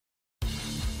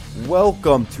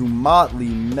Welcome to Motley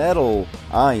Metal.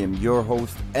 I am your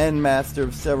host and master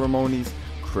of ceremonies,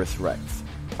 Chris Rex.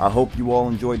 I hope you all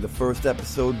enjoyed the first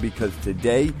episode because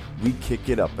today we kick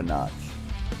it up a notch.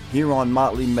 Here on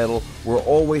Motley Metal, we're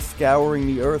always scouring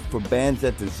the earth for bands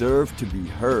that deserve to be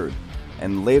heard.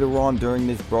 And later on during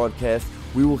this broadcast,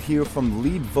 we will hear from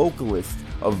lead vocalist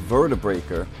of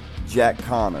Vertebraker, Jack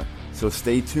Connor. So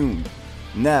stay tuned.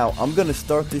 Now, I'm going to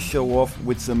start this show off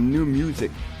with some new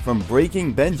music from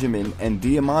Breaking Benjamin and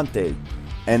Diamante,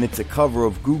 and it's a cover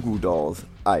of Goo Goo Dolls'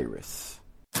 Iris.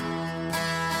 And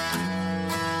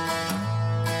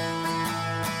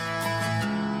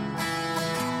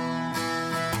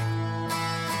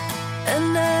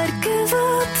I'd give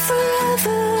up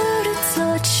forever to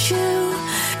touch you,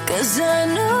 'cause I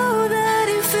know that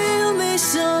you feel me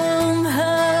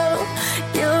somehow.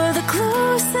 You're the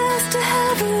closest to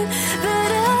heaven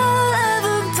that I'll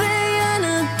ever be, and I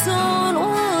don't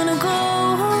wanna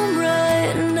go home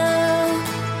right now.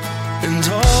 And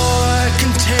all I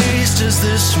can taste is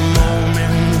this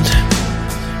moment,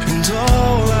 and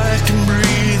all I can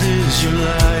breathe is your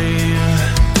light.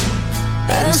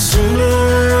 And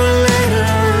sooner or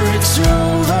later it's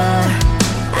over.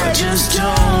 I just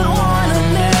don't wanna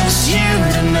miss you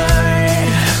tonight.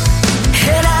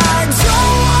 And I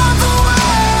don't want the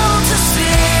world to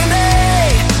see me,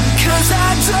 'cause I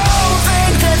don't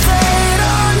think that they'd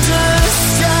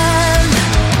understand.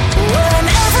 When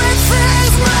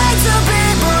everything's meant to be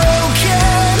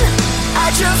broken, I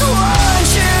just want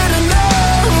you to know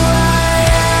who I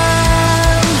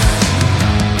am.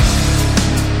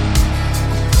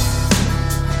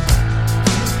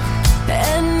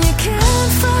 And you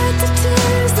can't fight the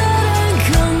tears that ain't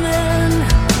coming.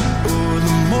 Or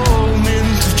the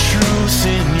moment of truth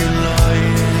in your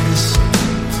lies.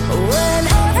 When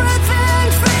everything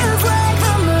feels like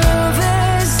the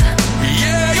movies,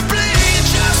 Yeah, you bleed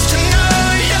just to know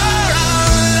you're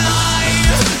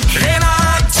alive. And I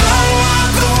don't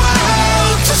want the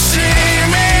world to see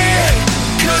me,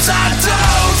 'cause I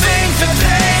don't think that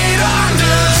they'd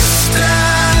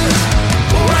understand.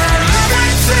 When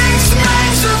everything's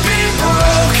meant to be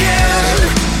broken,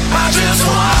 I just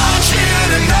want you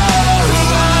to know who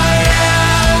I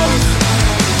am.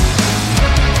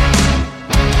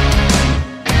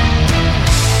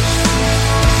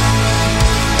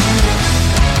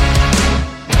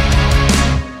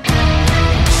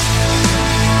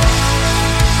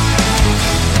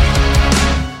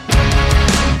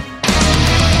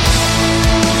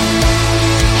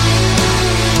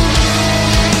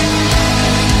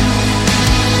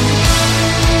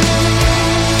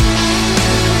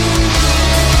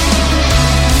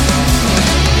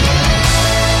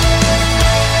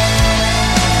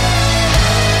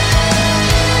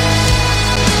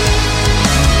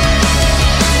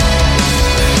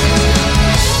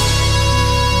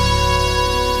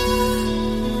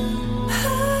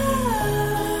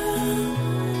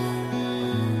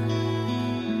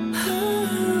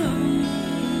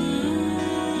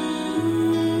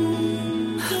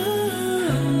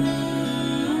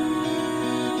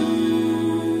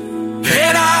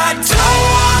 And I don't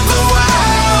want the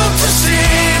world to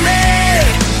see me,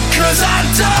 'cause I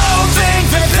don't think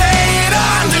that they'd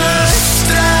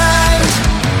understand.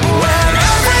 When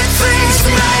everything's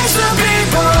meant to be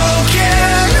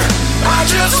broken, I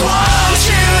just want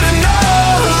you to know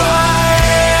who I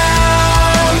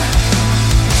am.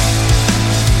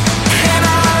 And I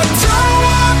don't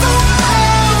want the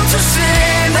world to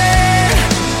see me,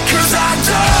 'cause I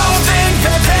don't think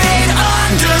that they'd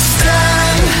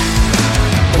understand.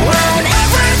 When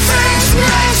everything's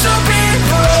meant to be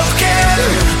broken,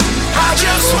 I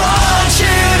just want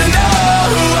you to know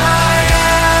who I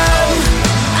am.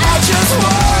 I just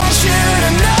want you to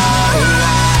know who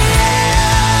I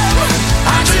am.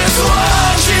 I just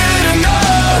want you to know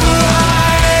who I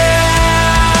am.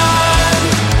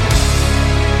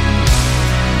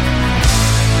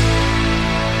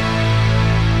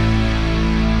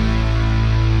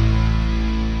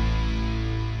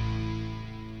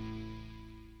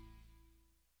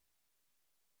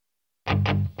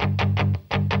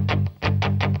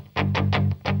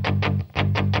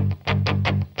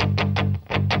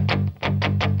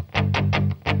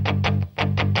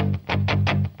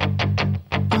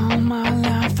 All my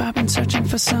life I've been searching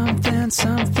for something.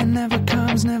 Something never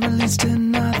comes, never leads to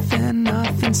nothing.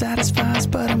 Nothing satisfies,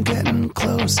 but I'm getting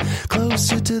close.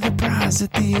 Closer to the prize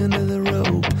at the end of the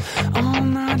rope. All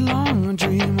night long I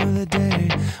dream of the day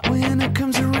when it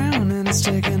comes around and it's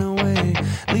taken away.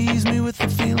 Leaves me with the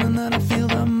feeling that I feel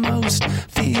the most.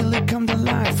 Feel it come to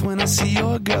life when I see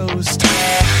your ghost.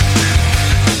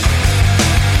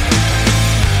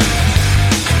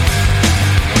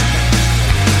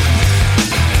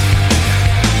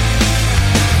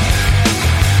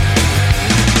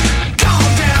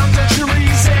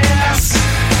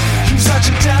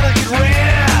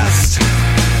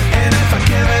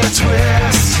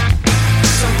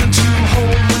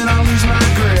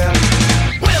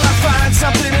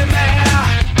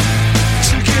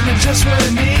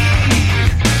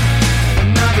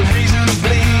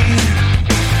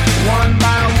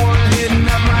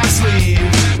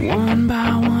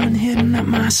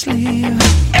 sleeve.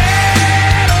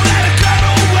 Hey, don't let it go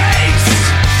to waste.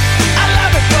 I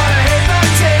love it, but I hate the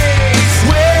taste.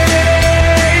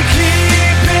 Way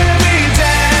keeping me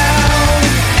down.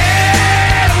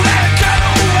 Hey, don't let it go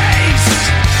to waste.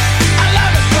 I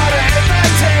love it, but I hate the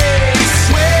taste.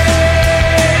 Way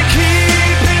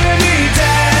keeping me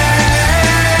down.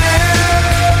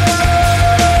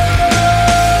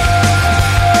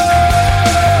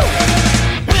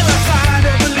 Will I find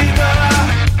a believer?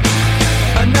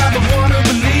 Another one who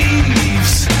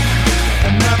believes,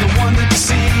 another one to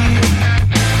deceive.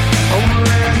 Over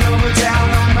and over, down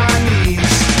on my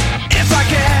knees. If I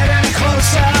get any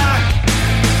closer,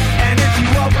 and if you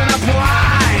open up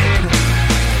wide,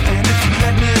 and if you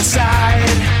let me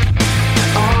inside,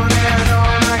 on and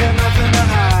on, I got nothing to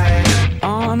hide.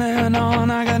 On and on,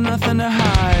 I got nothing to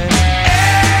hide.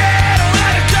 Hey, don't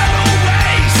let it go to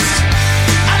waste.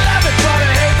 I love it, but I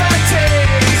hate the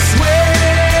taste. Way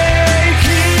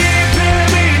keeping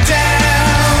me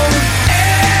down.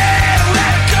 Hey, don't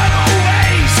let it go to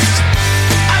waste.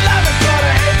 I love it, but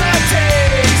I hate the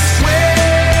taste. Way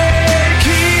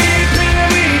keeping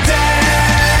me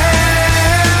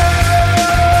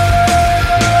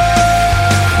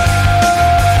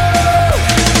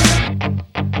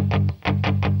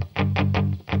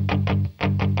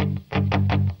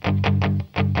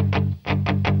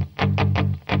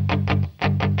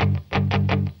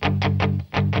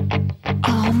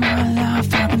All my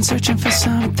life I've been searching for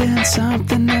something.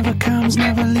 Something never comes,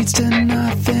 never leads to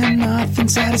nothing. Nothing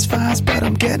satisfies, but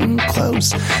I'm getting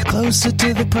close. Closer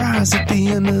to the prize at the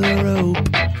end of the rope.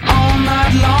 All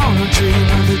night long I dream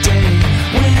of the day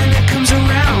when it comes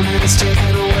around and it's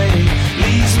taken away.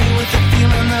 Leaves me with the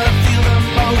feeling that I feel the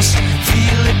most.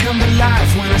 Feel it come to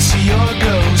life when I see your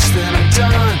ghost. Then I'm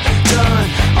done, done,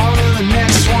 on to the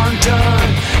next one, done,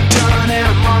 done, and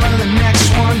I'm on to the next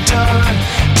one, done,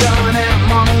 done, and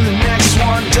I'm on to the next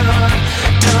one, done,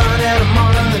 done, and I'm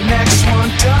on to the next one,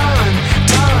 done,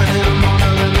 done, and I'm on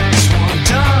to the next one,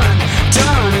 done,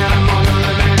 done, and I'm on to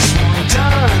the next one,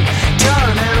 done,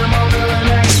 done, and I'm on to the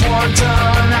next one,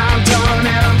 done, I'm done,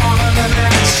 and I'm on to the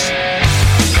next.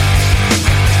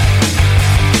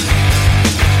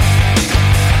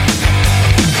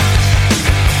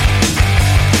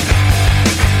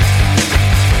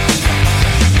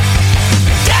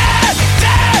 dead,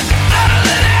 dead, on to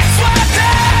the next one,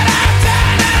 dead. I'm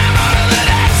dead, and I'm on to the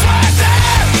next one,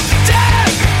 dead, dead,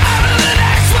 on to the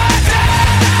next one, dead.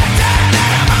 I'm dead,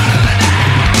 and I'm on to the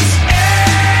next. Hey,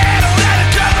 don't let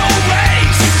it go to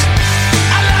waste.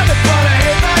 I love it, but I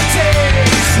hate the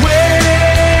taste. Way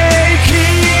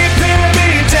keeping me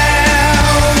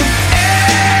down.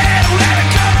 Hey, don't let it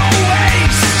go to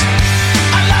waste.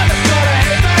 I love it, but I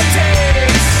hate the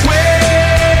taste. Way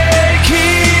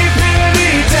keeping me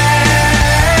down.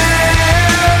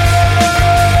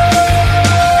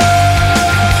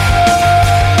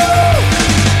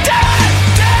 Dead,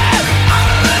 dead, on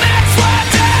to the next one,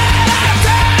 dead. I'm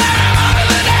dead, and I'm on to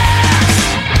the next.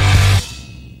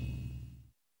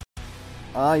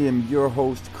 I am your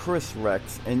host, Chris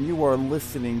Rex, and you are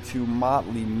listening to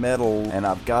Motley Metal, and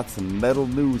I've got some metal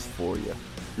news for you.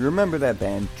 You remember that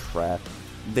band, Trapt?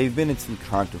 They've been in some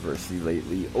controversy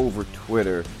lately over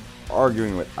Twitter,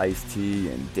 arguing with Ice-T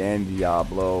and Dan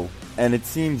Diablo, and it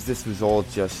seems this was all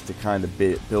just to kind of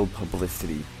build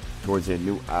publicity towards their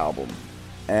new album.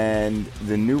 And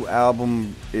the new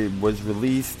album, it was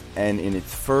released, and in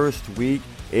its first week,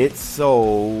 it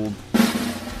sold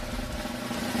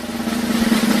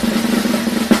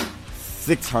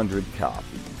 600 copies.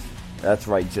 That's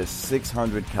right, just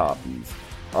 600 copies.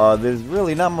 There's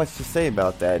really not much to say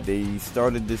about that. They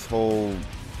started this whole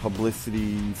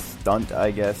publicity stunt,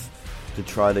 I guess, to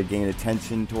try to gain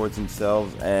attention towards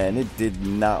themselves, and it did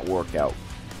not work out.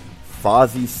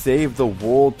 Fozzy's Save the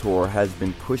World tour has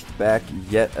been pushed back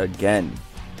yet again.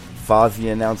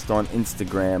 Fozzy announced on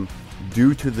Instagram,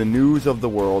 "Due to the news of the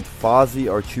world, Fozzy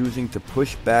are choosing to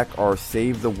push back our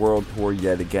Save the World tour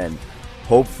yet again.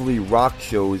 Hopefully rock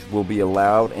shows will be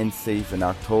allowed and safe in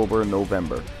October,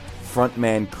 November."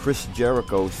 Frontman Chris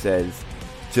Jericho says,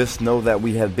 "Just know that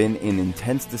we have been in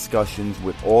intense discussions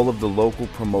with all of the local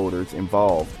promoters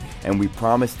involved, and we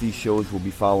promise these shows will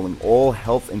be following all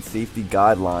health and safety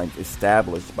guidelines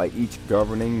established by each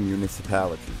governing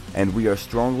municipality, and we are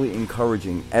strongly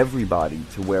encouraging everybody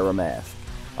to wear a mask.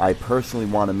 I personally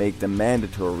want to make them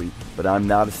mandatory, but I'm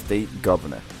not a state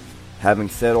governor. Having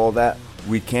said all that,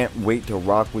 we can't wait to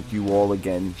rock with you all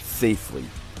again safely.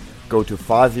 Go to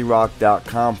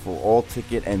FozzyRock.com for all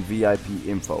ticket and VIP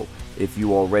info. If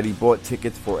you already bought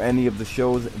tickets for any of the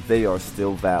shows, they are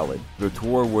still valid." The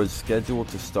tour was scheduled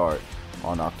to start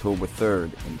on October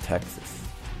 3rd in Texas.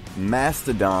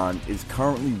 Mastodon is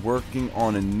currently working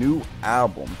on a new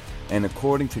album, and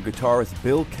according to guitarist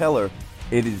Bill Keller,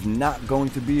 it is not going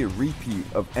to be a repeat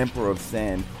of Emperor of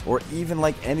Sand or even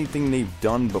like anything they've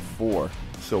done before,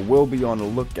 so we'll be on the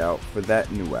lookout for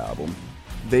that new album.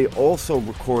 They also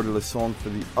recorded a song for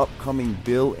the upcoming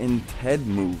Bill and Ted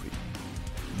movie.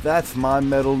 That's my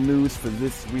metal news for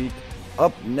this week.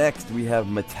 Up next we have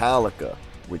Metallica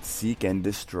with Seek and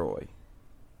Destroy.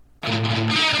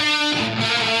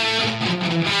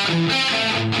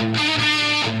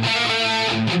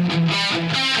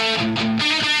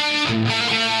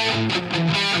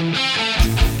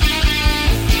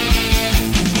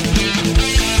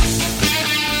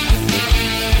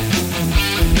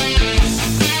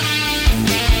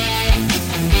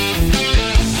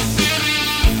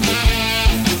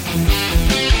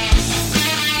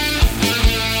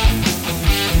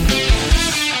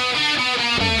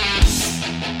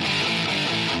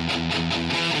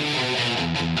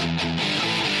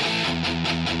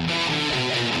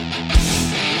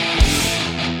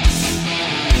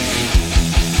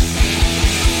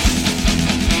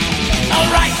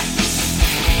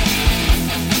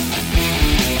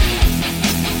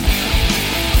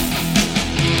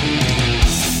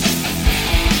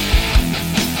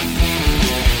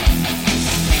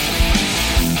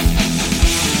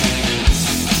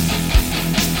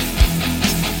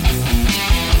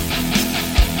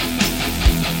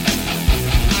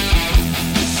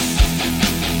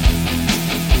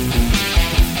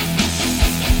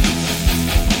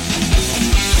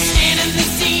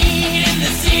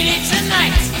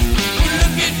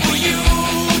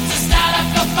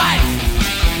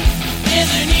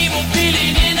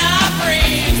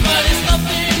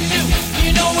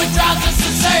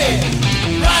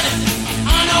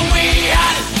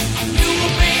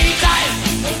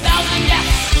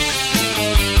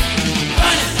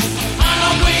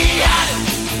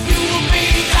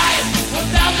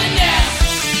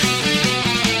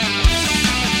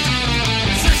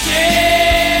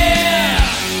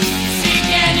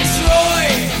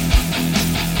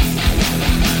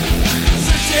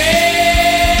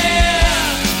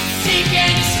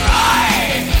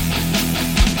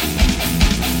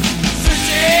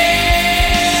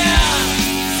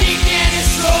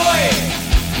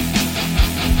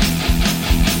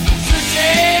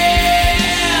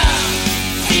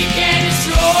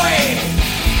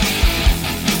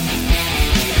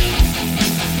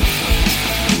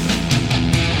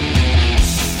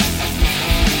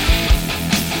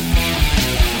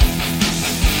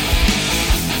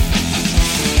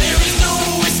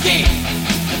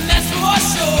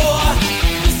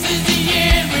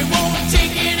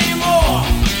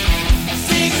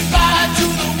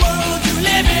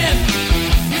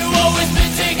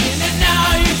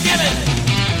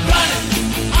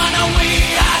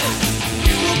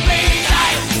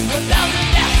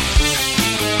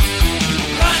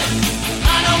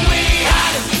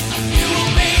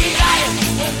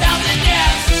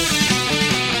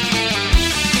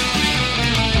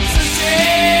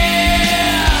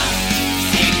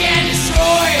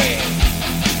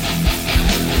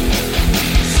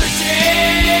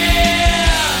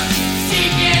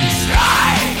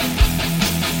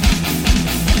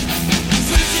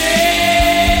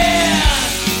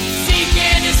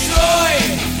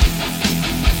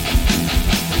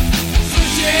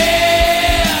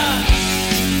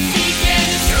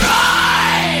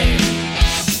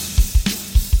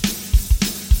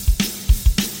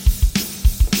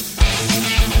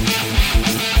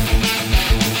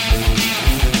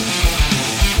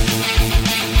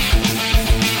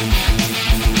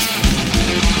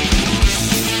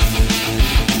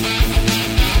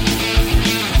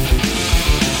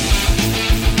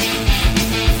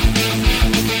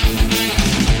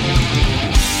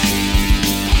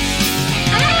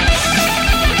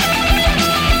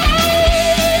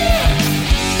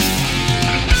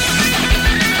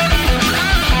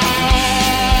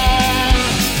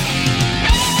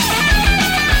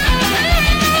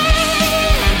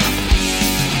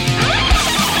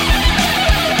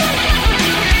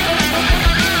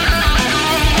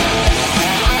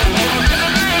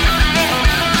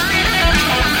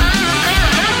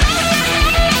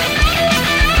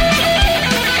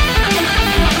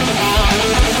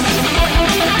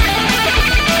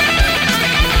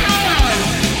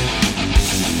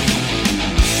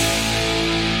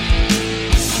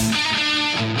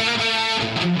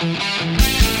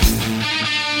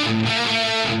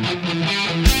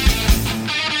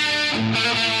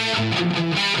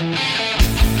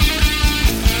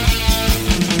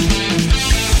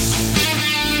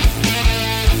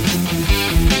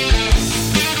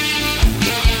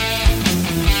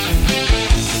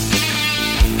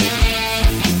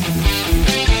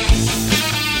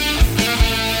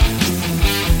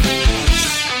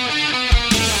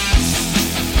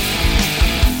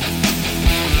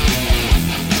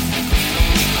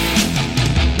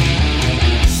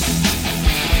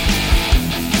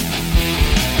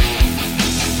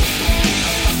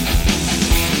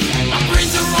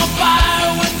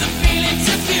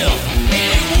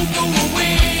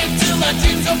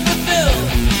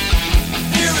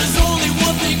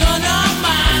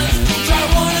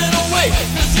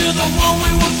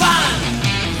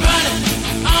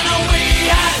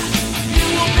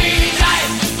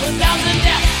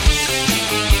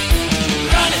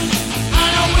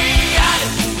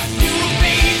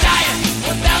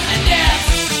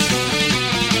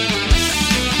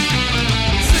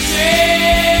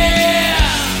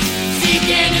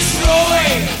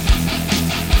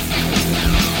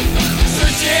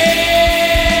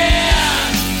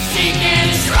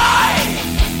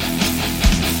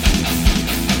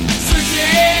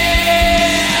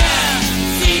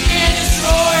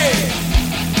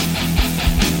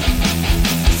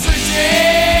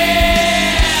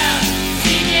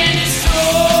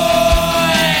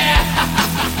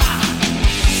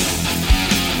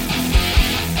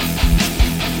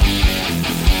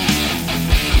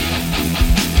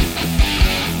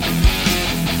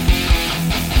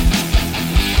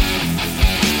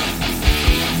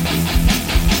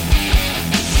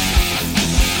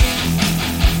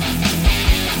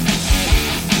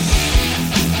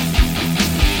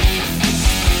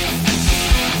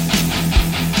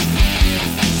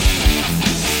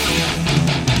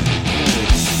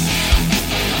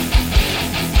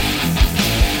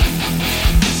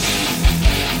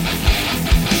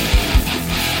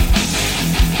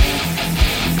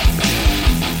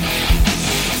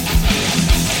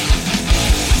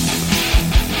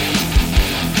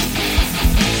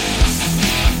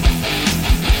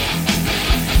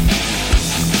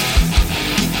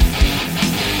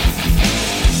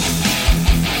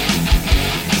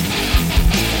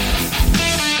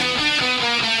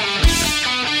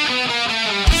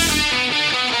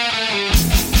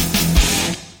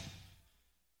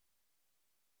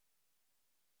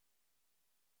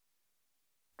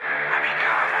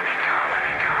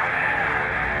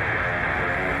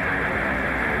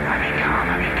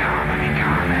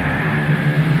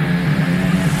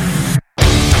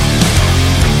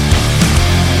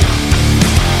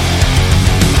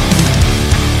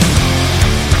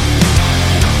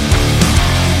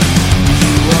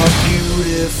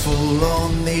 soul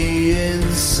on the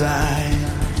inside.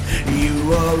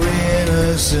 You are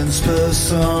innocence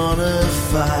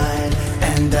personified,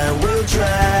 and I will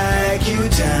drag you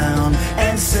down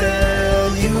and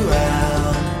sell you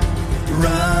out.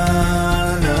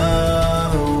 Run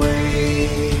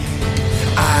away.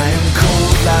 I am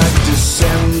cold like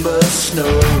December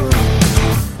snow.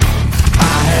 I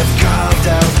have carved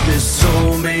out this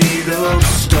soul made of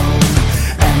stone,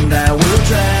 and I will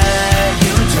drag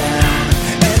you down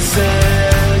and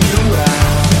sell you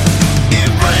out.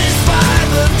 Embraced by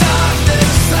the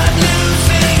darkness, I'm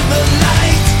losing the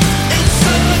light.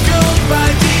 Encircled by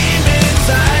demons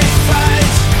I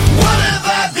fight. What have I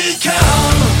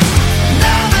become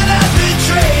now that I've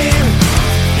betrayed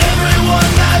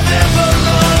everyone I've ever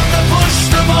loved? I pushed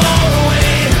them all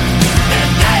away,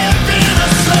 and I have been a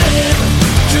slave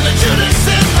to the Judas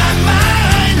in my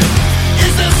mind.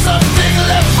 Is there something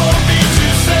left for me to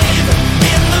save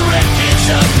in the wreckage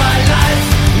of my life?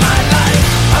 My life.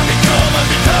 I become it.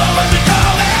 I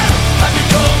become it.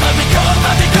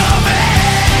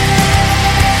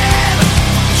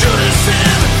 Judas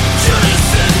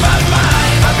in my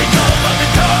mind. I become it. I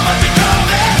become it.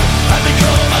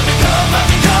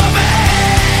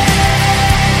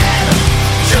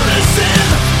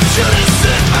 Judas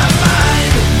in my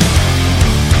mind.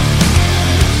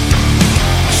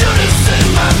 Judas in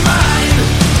my mind.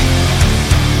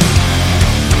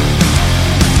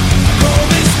 All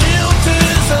this guilt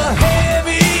is a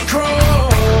heavy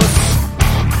cross.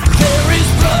 There is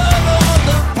blood on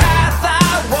the path I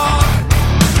walk,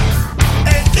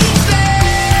 and each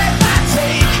step I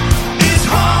take is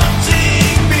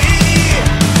haunting me.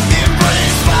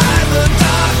 Embraced by the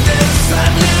darkness,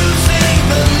 I'm losing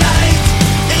the light.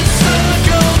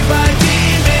 Encircled by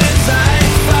demons I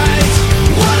fight.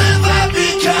 What have I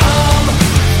become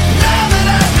now that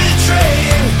I've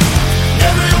betrayed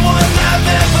everyone I've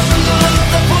ever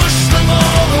loved? I pushed them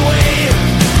all away,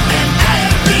 and I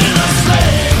have been a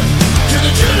slave to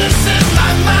the Judas in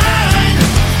my mind.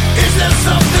 Is there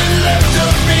something left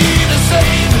of me to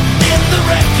save in the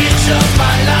wreckage of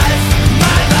my life?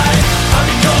 My life. I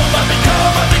become it.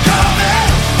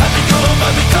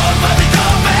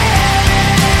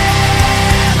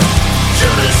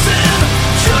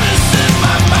 Judas in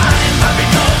my mind.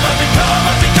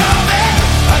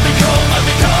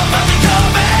 I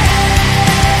become it.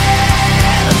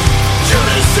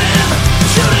 Judas in my mind.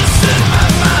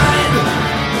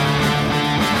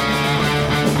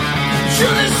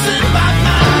 Judas in my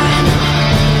mind.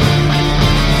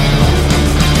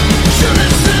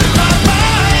 Judas in my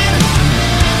mind.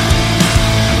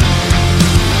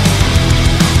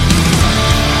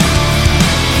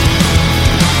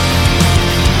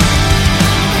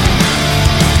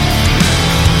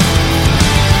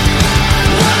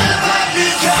 What have I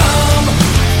become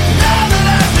now that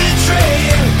I've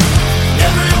betrayed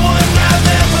everyone I've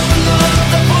ever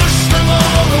loved? I pushed them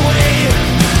all away,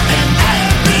 and I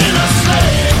have been a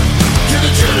slave to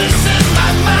the Judas in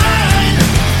my mind.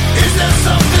 Is there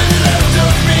something left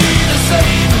of me to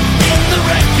save in the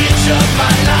wreckage of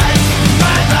my life?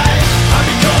 My life. I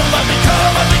become it.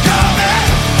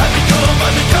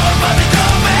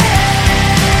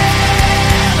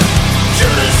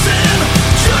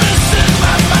 Judas in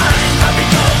my mind.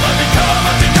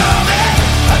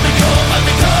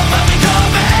 I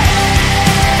become it.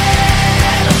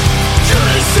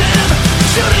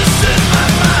 Judas in my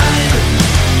mind.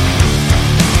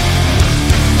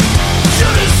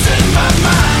 Judas in my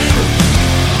mind.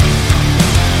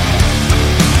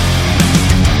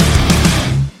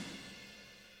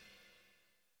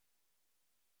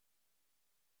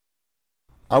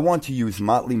 I want to use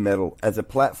Motley Metal as a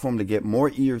platform to get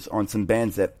more ears on some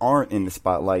bands that aren't in the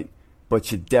spotlight, but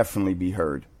should definitely be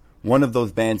heard. One of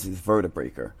those bands is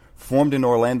Vertebraker. Formed in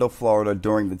Orlando, Florida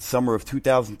during the summer of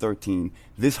 2013,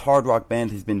 this hard rock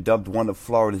band has been dubbed one of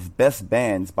Florida's best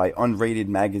bands by Unrated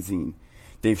magazine.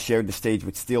 They've shared the stage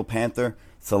with Steel Panther,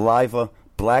 Saliva,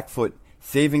 Blackfoot,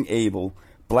 Saving Abel,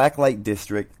 Blacklight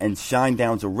District, and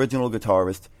Shinedown's original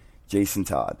guitarist, Jason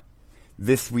Todd.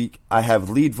 This week, I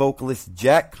have lead vocalist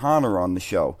Jack Connor on the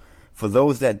show. For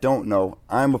those that don't know,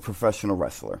 I'm a professional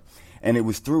wrestler, and it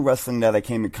was through wrestling that I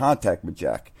came in contact with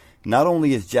Jack. Not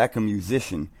only is Jack a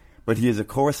musician, but he is a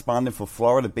correspondent for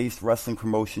Florida-based wrestling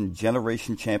promotion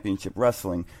Generation Championship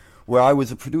Wrestling, where I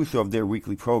was a producer of their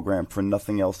weekly program for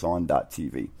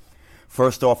NothingElseOn.tv.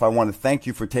 First off, I want to thank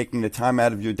you for taking the time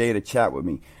out of your day to chat with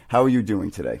me. How are you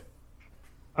doing today?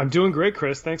 I'm doing great,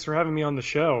 Chris. Thanks for having me on the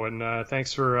show, and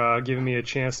thanks for giving me a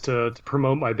chance to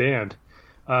promote my band.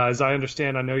 As I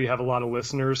understand, I know you have a lot of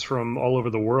listeners from all over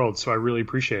the world, so I really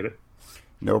appreciate it.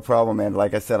 No problem, man.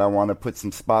 Like I said, I want to put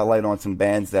some spotlight on some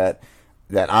bands that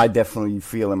I definitely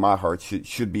feel in my heart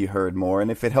should be heard more. And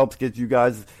if it helps get you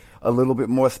guys a little bit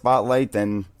more spotlight,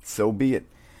 then so be it.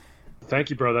 Thank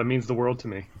you, bro. That means the world to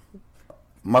me.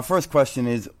 My first question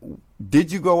is,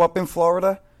 did you grow up in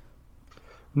Florida?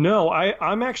 No,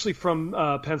 I'm actually from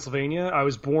Pennsylvania. I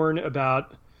was born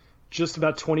just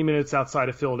about 20 minutes outside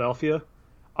of Philadelphia.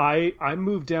 I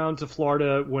moved down to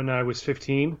Florida when I was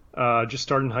 15, just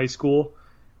started high school,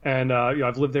 and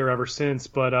I've lived there ever since.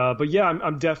 But yeah,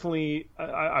 I'm definitely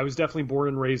I was definitely born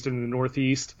and raised in the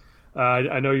Northeast.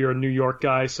 I know you're a New York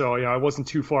guy, so I wasn't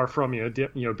too far from you,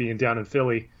 being down in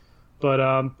Philly.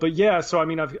 But yeah, so I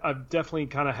mean, I've definitely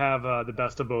kind of have the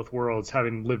best of both worlds,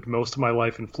 having lived most of my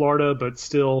life in Florida, but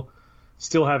still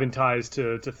having ties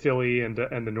to Philly and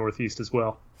the Northeast as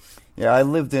well. Yeah, I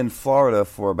lived in Florida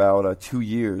for about 2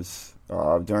 years,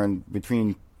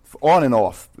 between on and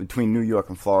off between New York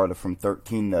and Florida from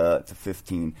 13 to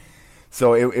 15.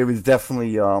 So it was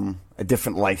definitely a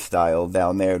different lifestyle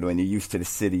down there when you're used to the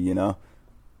city, you know?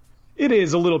 It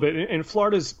is a little bit, and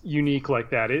Florida's unique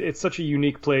like that. It's such a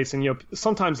unique place, and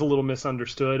sometimes a little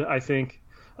misunderstood, I think,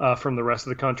 from the rest of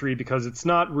the country, because it's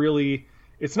not really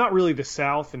the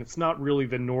South, and it's not really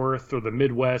the North or the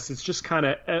Midwest. It's just kind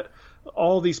of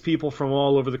all these people from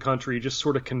all over the country just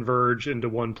sort of converge into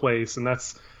one place, and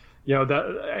that's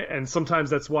and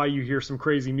sometimes that's why you hear some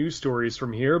crazy news stories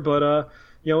from here. But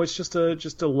it's just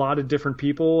a lot of different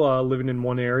people living in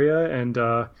one area, and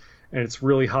it's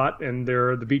really hot, and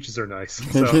the beaches are nice.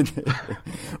 So.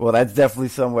 Well, that's definitely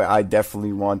somewhere I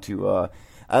definitely want to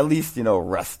at least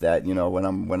rest at when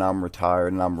I'm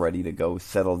retired and I'm ready to go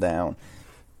settle down.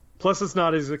 Plus, it's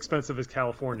not as expensive as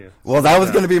California. Well, that was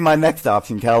going to be my next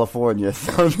option, California.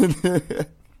 So,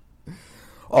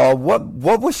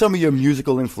 what were some of your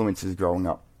musical influences growing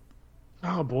up?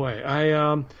 Oh boy,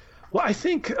 I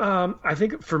think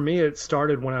for me it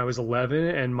started when I was 11,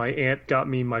 and my aunt got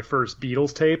me my first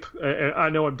Beatles tape. I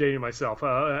know I'm dating myself,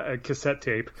 a cassette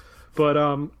tape, but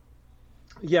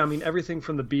yeah, I mean everything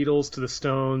from the Beatles to the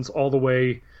Stones, all the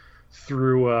way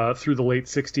through the late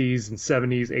 60s and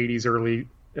 70s, 80s, early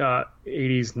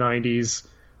 80s,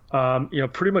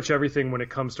 90s. Pretty much everything when it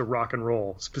comes to rock and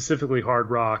roll, specifically hard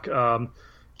rock.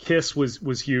 Kiss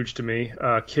was huge to me.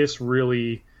 Kiss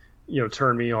really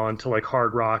turned me on to like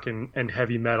hard rock and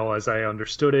heavy metal as I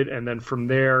understood it. And then from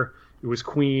there, it was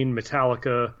Queen,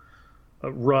 Metallica,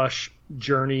 Rush,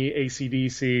 Journey,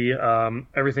 AC/DC,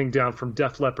 everything down from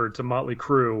Def Leppard to Motley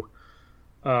Crue,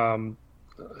 to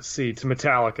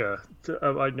Metallica.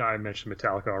 I mentioned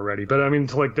Metallica already, but I mean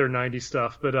to like their 90s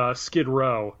stuff. But Skid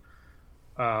Row,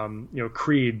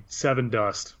 Creed,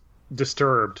 Sevendust,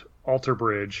 Disturbed, Alter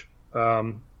Bridge,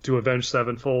 to Avenged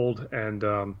Sevenfold,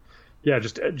 and yeah,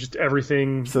 just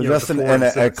everything. So just an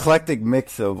eclectic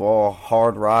mix of all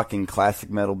hard rock and classic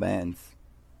metal bands.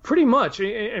 Pretty much,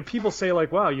 and people say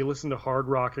like, "Wow, you listen to hard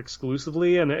rock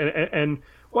exclusively," and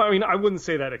well, I mean, I wouldn't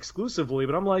say that exclusively,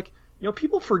 but I'm like,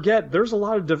 people forget there's a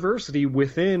lot of diversity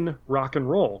within rock and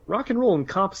roll. Rock and roll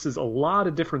encompasses a lot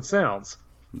of different sounds.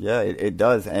 Yeah, it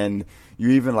does, and you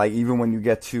even when you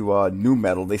get to nu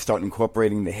metal, they start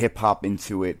incorporating the hip hop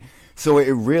into it. So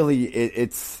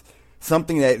it's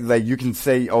something that like you can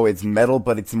say, oh, it's metal,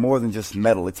 but it's more than just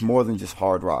metal. It's more than just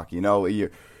hard rock.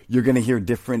 You're going to hear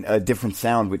different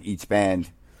sound with each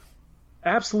band.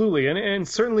 Absolutely, and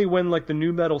certainly when like the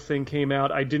nu metal thing came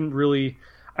out, I didn't really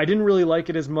like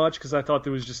it as much because I thought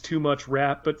there was just too much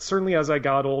rap. But certainly as I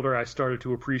got older, I started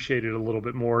to appreciate it a little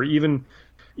bit more, even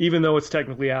though it's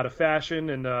technically out of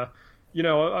fashion. And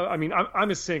I mean,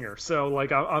 I'm a singer, so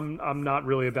like I'm not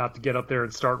really about to get up there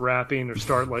and start rapping or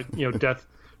start like death,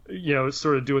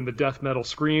 sort of doing the death metal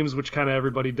screams, which kind of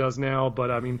everybody does now. But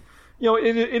I mean,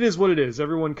 it is what it is.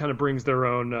 Everyone kind of brings their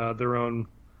own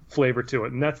flavor to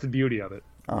it, and that's the beauty of it.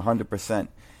 100%.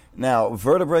 Now,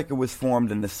 Vertebraker was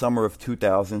formed in the summer of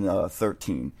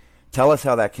 2013. Tell us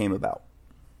how that came about.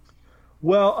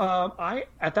 Well,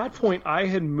 at that point I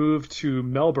had moved to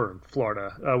Melbourne,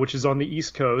 Florida, which is on the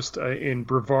East Coast in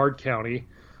Brevard County.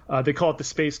 They call it the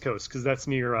Space Coast because that's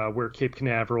near where Cape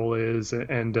Canaveral is,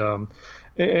 and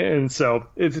so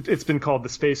it's been called the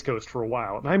Space Coast for a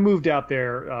while. And I moved out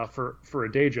there for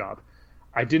a day job.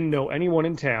 I didn't know anyone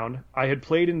in town. I had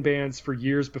played in bands for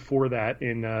years before that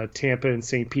in Tampa and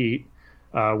St. Pete,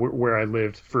 where I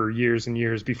lived for years and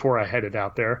years before I headed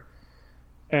out there.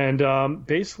 And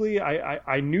basically,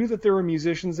 I knew that there were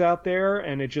musicians out there,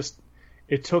 and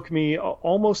it took me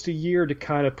almost a year to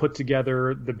kind of put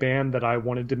together the band that I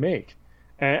wanted to make.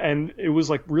 And it was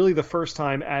like really the first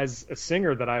time as a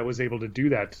singer that I was able to do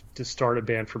that, to start a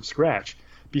band from scratch.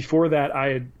 Before that,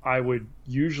 I would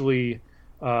usually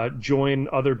join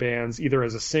other bands either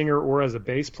as a singer or as a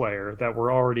bass player that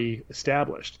were already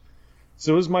established.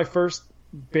 So it was my first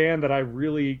band that I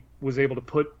really was able to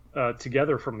put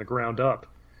together from the ground up.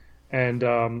 And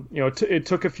it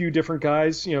took a few different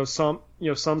guys. Some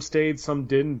stayed, some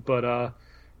didn't. But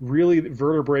really,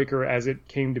 Vertebraker, as it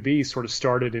came to be, sort of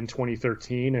started in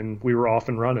 2013, and we were off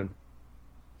and running.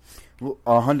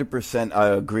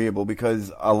 100% agreeable,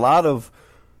 because a lot of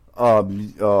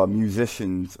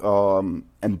musicians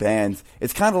and bands,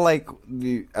 it's kind of like,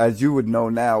 as you would know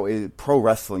now, pro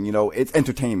wrestling. It's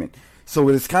entertainment. So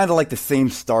it's kind of like the same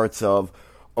starts of,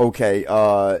 okay,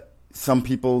 some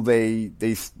people they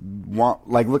want,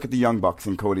 like, look at the Young Bucks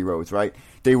and Cody Rhodes, right?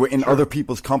 They were in other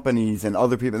people's companies and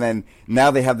other people, and then now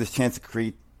they have this chance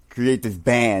to create this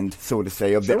band, so to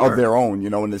say, of their own,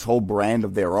 and this whole brand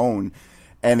of their own.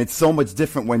 And it's so much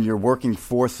different when you're working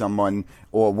for someone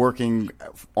or working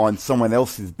on someone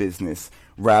else's business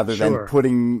rather than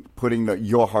putting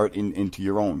your heart into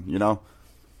your own,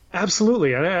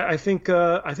 Absolutely. And I think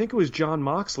it was John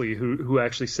Moxley who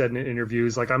actually said in an interview,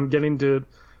 he's like, I'm getting to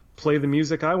play the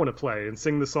music I want to play and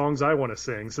sing the songs I want to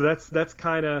sing. So that's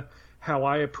kind of how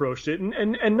I approached it.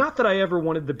 And not that I ever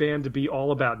wanted the band to be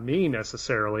all about me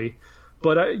necessarily,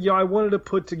 but I wanted to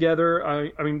put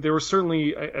together, I mean, there was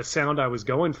certainly a sound I was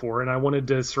going for, and I wanted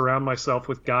to surround myself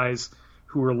with guys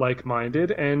who were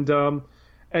like-minded. And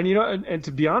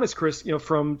to be honest, Chris,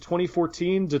 from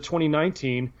 2014 to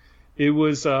 2019, it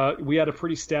was we had a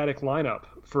pretty static lineup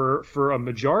for a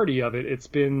majority of it. It's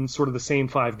been sort of the same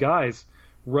five guys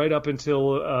right up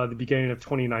until the beginning of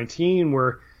 2019,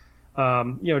 where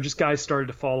just guys started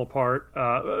to fall apart.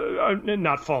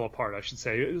 Not fall apart, I should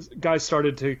say. Guys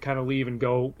started to kind of leave and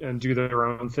go and do their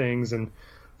own things, and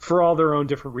for all their own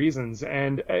different reasons.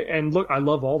 And look, I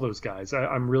love all those guys.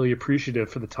 I'm really appreciative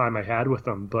for the time I had with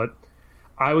them. But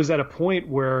I was at a point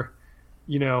where,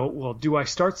 well, do I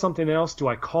start something else? Do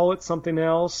I call it something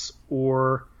else?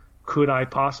 Or could I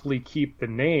possibly keep the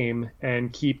name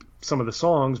and keep some of the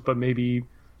songs, but maybe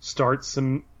start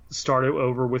it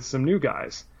over with some new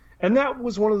guys? And that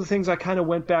was one of the things I kind of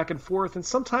went back and forth, and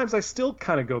sometimes I still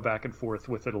kind of go back and forth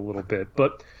with it a little bit.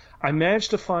 But I managed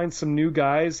to find some new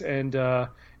guys, and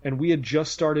we had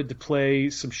just started to play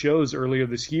some shows earlier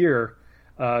this year,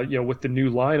 with the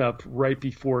new lineup right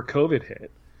before COVID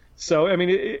hit. So, I mean,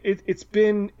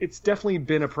 it's definitely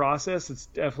been a process. It's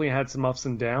definitely had some ups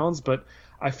and downs, but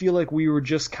I feel like we were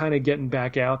just kind of getting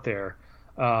back out there,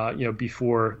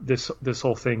 before this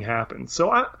whole thing happened.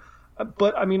 So I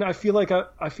feel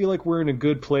like we're in a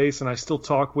good place, and I still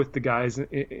talk with the guys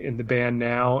in the band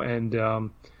now,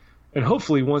 and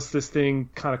hopefully once this thing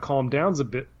kind of calms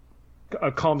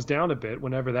down a bit,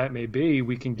 whenever that may be,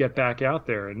 we can get back out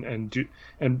there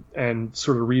and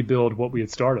sort of rebuild what we had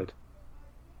started.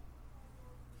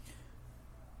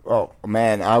 Oh,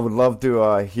 man, I would love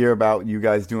to hear about you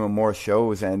guys doing more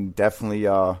shows and definitely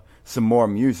some more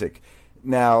music.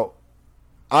 Now,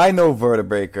 I know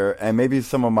Vertebraker, and maybe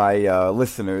some of my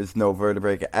listeners know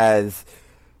Vertebraker as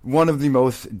one of the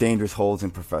most dangerous holds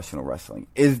in professional wrestling.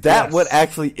 Is that what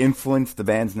actually influenced the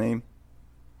band's name?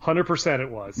 100% it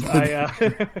was.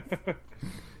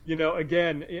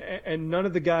 Again, and none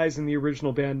of the guys in the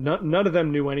original band, none of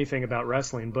them knew anything about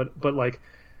wrestling, but like,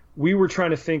 we were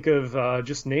trying to think of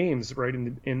just names right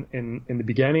in the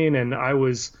beginning, and I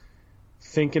was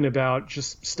thinking about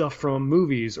just stuff from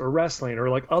movies or wrestling or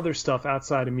like other stuff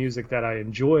outside of music that I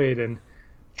enjoyed, and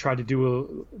tried to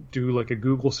do like a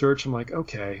Google search. I'm like,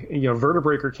 okay,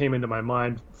 Vertebraker came into my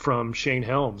mind from Shane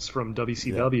Helms from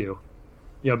WCW,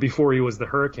 before he was the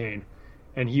Hurricane,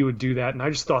 and he would do that, and I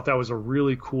just thought that was a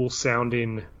really cool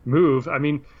sounding move. I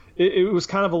mean, it was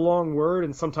kind of a long word,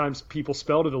 and sometimes people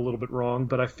spelled it a little bit wrong,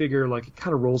 but I figure like it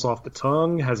kind of rolls off the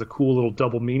tongue, has a cool little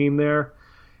double meaning there.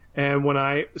 And when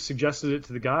I suggested it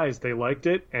to the guys, they liked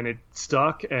it, and it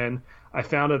stuck. And I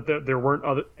found out that there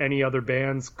weren't any other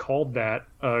bands called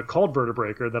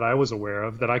Vertebraker that I was aware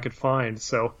of that I could find.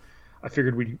 So I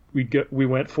figured we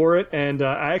went for it. And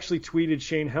I actually tweeted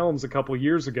Shane Helms a couple of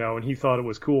years ago, and he thought it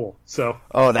was cool. So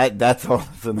that's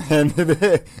awesome, man.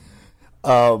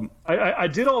 I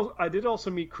did also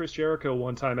meet Chris Jericho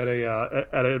one time at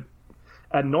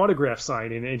an autograph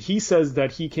signing, and he says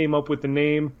that he came up with the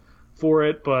name for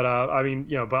it, but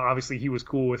but obviously he was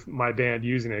cool with my band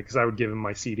using it because I would give him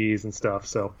my CDs and stuff.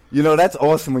 So that's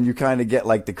awesome when you kind of get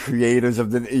like the creators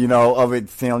of the of it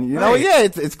saying right. Yeah,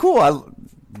 it's cool.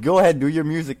 Go ahead, do your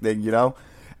music thing,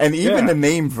 And even the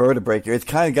name Vertebraker, it's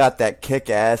kind of got that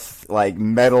kick-ass like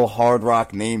metal hard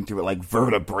rock name to it, like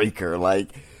Vertebraker, like.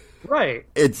 Right.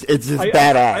 It's just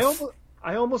badass.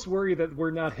 I almost worry that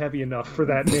we're not heavy enough for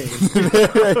that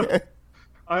name.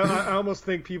 I almost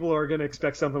think people are going to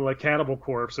expect something like Cannibal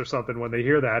Corpse or something when they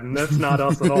hear that, and that's not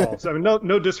us at all. So I mean,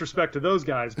 no disrespect to those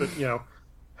guys, but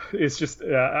it's just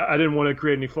I didn't want to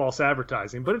create any false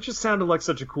advertising, but it just sounded like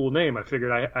such a cool name. I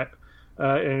figured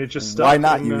and it just stuck. Why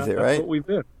not use it, right? That's what we've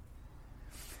been.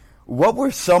 What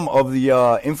were some of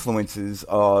the influences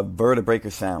of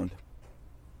Vertebraker sound?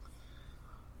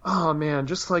 Oh man,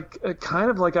 just like kind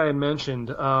of like I had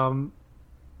mentioned,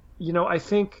 I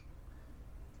think,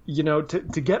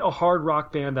 to get a hard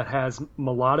rock band that has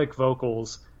melodic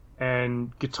vocals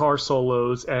and guitar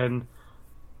solos and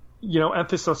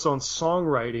emphasis on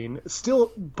songwriting,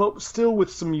 but still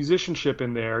with some musicianship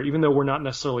in there, even though we're not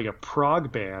necessarily a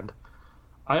prog band.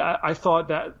 I thought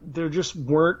that there just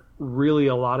weren't really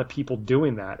a lot of people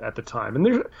doing that at the time,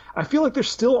 and I feel like there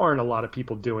still aren't a lot of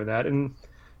people doing that, and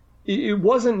it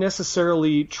wasn't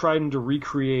necessarily trying to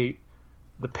recreate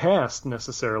the past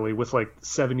necessarily with like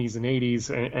 70s and 80s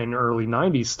and early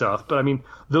 90s stuff, but I mean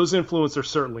those influences are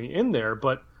certainly in there.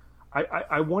 But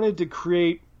I wanted to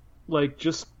create like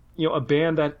just a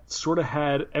band that sort of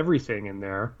had everything in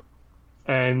there,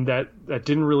 and that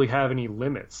didn't really have any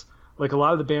limits. Like a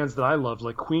lot of the bands that I loved,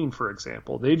 like Queen, for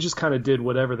example, they just kind of did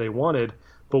whatever they wanted,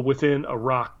 but within a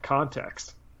rock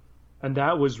context. And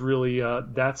that was really,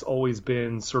 that's always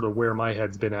been sort of where my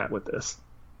head's been at with this.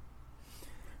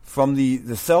 From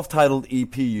the self-titled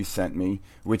EP you sent me,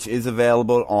 which is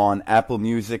available on Apple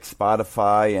Music,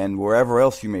 Spotify, and wherever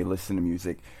else you may listen to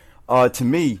music, to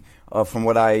me, from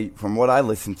what I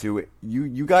listened to,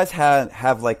 you guys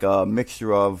have like a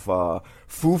mixture of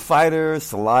Foo Fighters,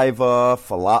 Saliva,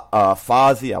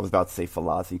 Fozzy. I was about to say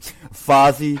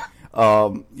Fozzy.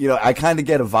 I kind of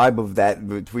get a vibe of that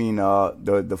between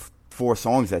the 4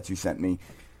 songs that you sent me.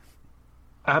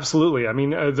 Absolutely. I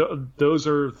mean, those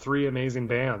are 3 amazing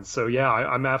bands. So yeah,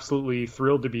 I'm absolutely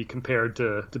thrilled to be compared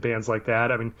to bands like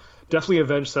that. I mean, definitely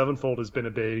Avenged Sevenfold has been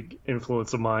a big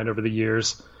influence of mine over the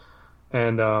years.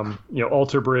 And,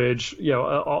 Alter Bridge,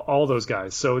 all those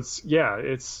guys. So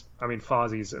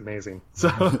Fozzy's amazing. So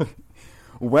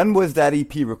when was that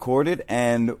EP recorded,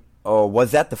 and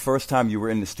was that the first time you were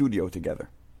in the studio together?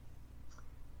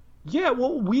 Yeah,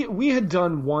 well, we had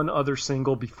done one other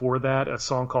single before that, a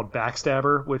song called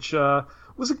Backstabber, which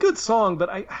was a good song, but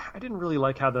I didn't really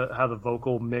like how the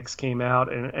vocal mix came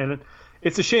out, and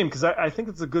it's a shame because I think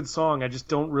it's a good song. I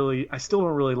still don't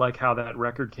really like how that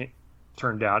record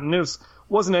turned out, and it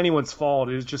wasn't anyone's fault.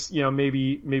 It was just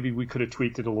maybe we could have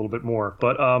tweaked it a little bit more,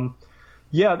 but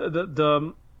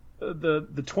the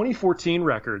 2014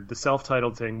 record, the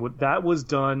self-titled thing, that was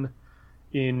done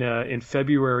in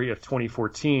February of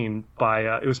 2014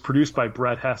 by it was produced by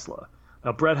Brett Hessla.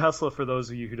 Now Brett Hessla, for those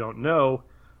of you who don't know,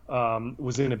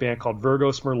 was in a band called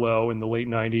Virgos Merlot in the late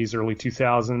 90s, early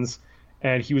 2000s,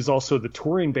 and he was also the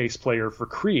touring bass player for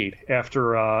Creed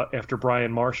after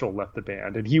Brian Marshall left the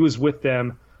band, and he was with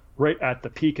them right at the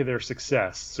peak of their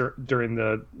success during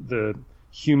the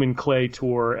Human Clay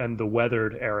tour and the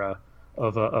Weathered era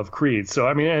of Creed. So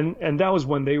I mean, and that was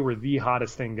when they were the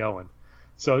hottest thing going.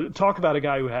 So talk about a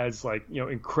guy who has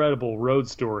incredible road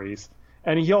stories,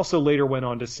 and he also later went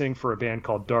on to sing for a band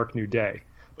called Dark New Day.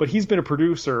 But he's been a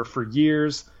producer for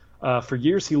years. For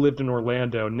years he lived in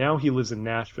Orlando. Now he lives in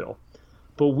Nashville.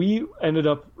 But we ended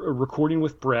up recording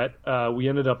with Brett. We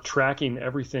ended up tracking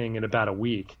everything in about a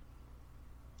week,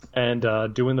 and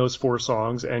doing those 4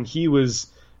 songs. And he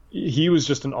was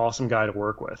just an awesome guy to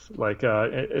work with. Like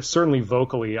certainly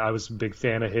vocally, I was a big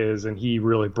fan of his, and he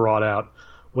really brought out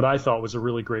what I thought was a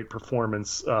really great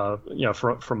performance,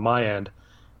 from my end,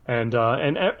 and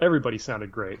everybody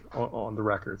sounded great on the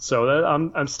record. So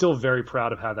I'm still very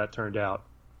proud of how that turned out.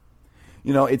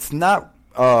 It's not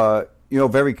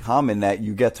very common that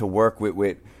you get to work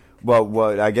with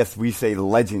what I guess we say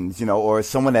legends, or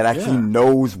someone that actually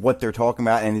knows what they're talking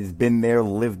about and has been there,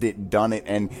 lived it, done it,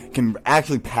 and can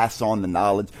actually pass on the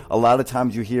knowledge. A lot of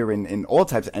times you hear in all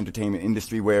types of entertainment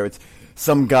industry where it's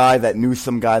some guy that knew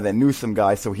some guy that knew some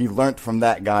guy, so he learned from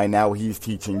that guy, now he's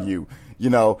teaching you,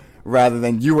 rather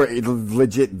than you were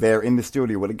legit there in the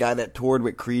studio with a guy that toured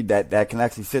with Creed that can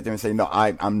actually sit there and say, no,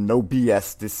 I'm no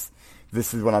BS,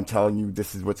 this is what I'm telling you,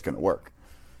 this is what's going to work.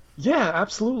 Yeah,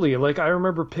 absolutely. Like I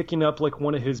remember picking up like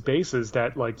one of his basses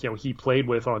that he played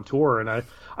with on tour, and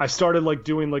I started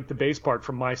doing the bass part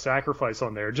from My Sacrifice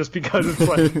on there just because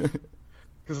it's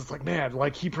because it's man,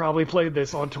 he probably played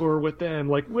this on tour with them,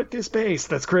 with this bass.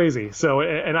 That's crazy. So,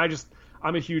 and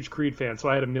I'm a huge Creed fan, so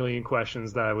I had a million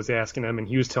questions that I was asking him, and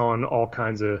he was telling all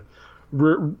kinds of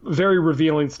very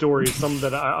revealing stories, some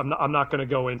that I'm not going to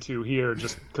go into here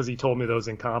just because he told me those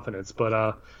in confidence.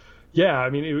 But yeah,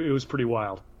 I mean, it was pretty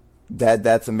wild.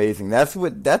 That's amazing.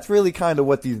 That's really kind of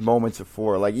what these moments are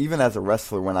for. Like, even as a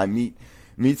wrestler, when I meet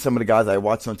some of the guys I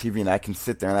watch on TV and I can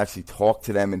sit there and actually talk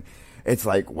to them, and it's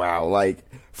like, wow, like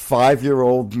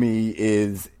 5-year-old me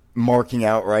is marking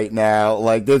out right now.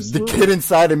 Like, the kid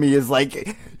inside of me is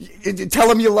like, tell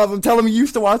him you love him, tell him you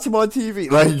used to watch him on TV.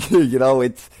 Like, you know,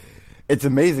 it's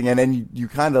amazing. And then you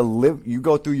kind of you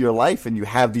go through your life and you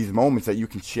have these moments that you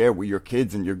can share with your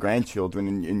kids and your grandchildren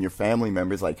and your family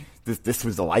members. Like, this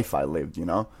was the life I lived, you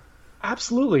know?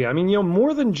 Absolutely. I mean, you know,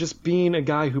 more than just being a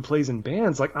guy who plays in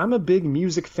bands, like, I'm a big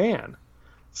music fan.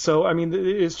 So, I mean,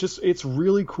 it's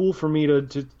really cool for me to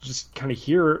just kind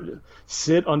of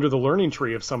sit under the learning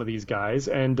tree of some of these guys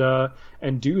and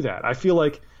do that. I feel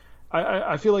like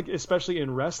especially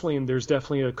in wrestling, there's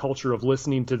definitely a culture of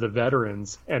listening to the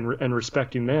veterans and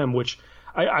respecting them, which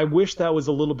I wish that was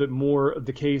a little bit more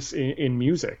the case in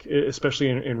music, especially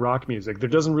in rock music. There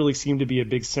doesn't really seem to be a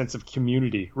big sense of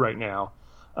community right now.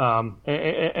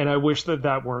 And I wish that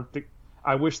that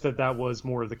was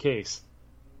more of the case.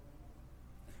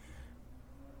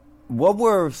 What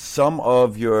were some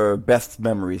of your best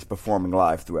memories performing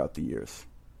live throughout the years?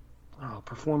 Oh,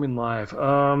 performing live.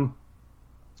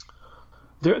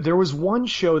 There was one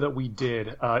show that we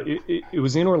did. It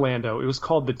was in Orlando. It was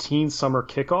called the Teen Summer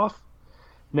Kickoff.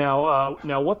 Now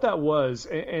what that was,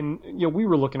 and you know, we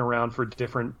were looking around for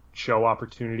different show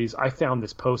opportunities. I found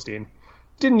this posting.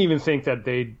 Didn't even think that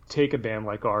they'd take a band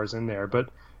like ours in there, but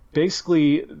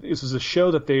basically this was a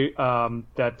show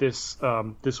that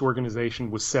this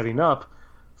organization was setting up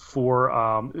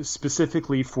for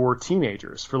specifically for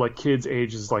teenagers, for like kids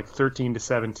ages like 13 to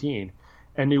 17,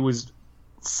 and it was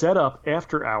set up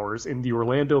after hours in the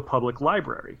Orlando Public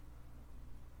Library.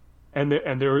 And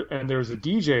there was a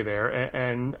DJ there,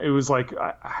 and it was like,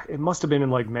 it must have been in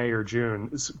like May or June,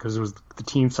 because it was the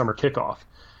Teen Summer Kickoff.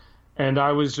 And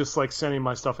I was just like sending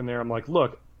my stuff in there. I'm like,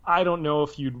 look, I don't know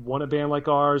if you'd want a band like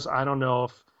ours. I don't know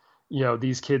if, you know,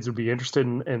 these kids would be interested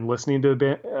in listening to a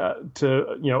band,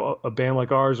 a band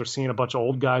like ours, or seeing a bunch of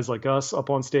old guys like us up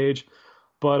on stage.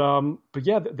 But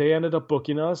yeah, they ended up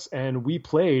booking us, and we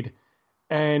played.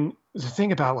 And the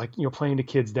thing about, like, you know, playing to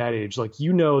kids that age, like,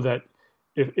 you know that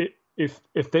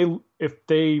if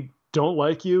they don't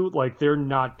like you, like, they're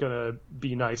not gonna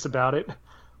be nice about it.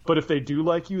 But if they do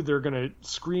like you, they're gonna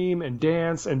scream and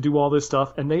dance and do all this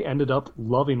stuff. And they ended up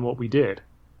loving what we did.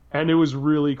 And it was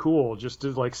really cool just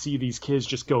to like see these kids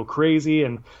just go crazy,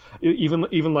 and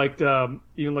even like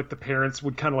the parents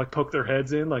would kind of like poke their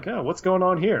heads in, like, oh, what's going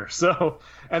on here? So,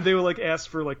 and they would like ask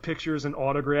for like pictures and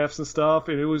autographs and stuff,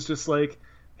 and it was just like,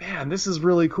 man, this is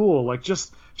really cool. Like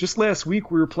just last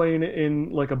week we were playing in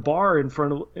like a bar in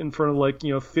front of like,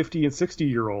 you know, 50 and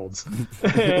 60-year-olds,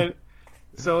 and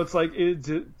so it's like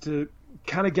to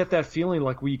kind of get that feeling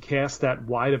like we cast that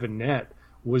wide of a net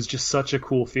was just such a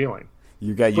cool feeling.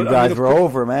 You guys were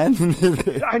over, man.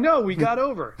 I know, we got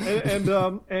over,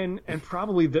 and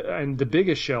probably the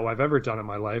biggest show I've ever done in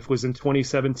my life was in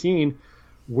 2017,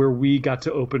 where we got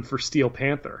to open for Steel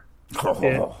Panther.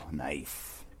 Oh,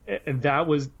 nice! And that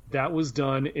was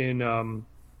done in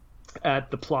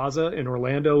at the Plaza in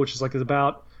Orlando, which is like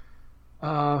about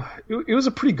it was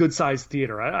a pretty good sized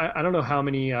theater. I don't know how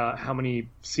many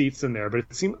seats in there, but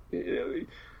it seemed.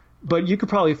 But you could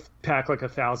probably pack like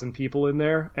 1,000 people in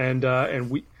there, and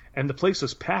the place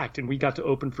was packed, and we got to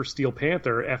open for Steel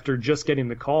Panther after just getting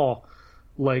the call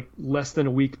like less than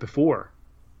a week before,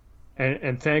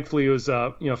 and thankfully it was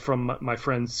from my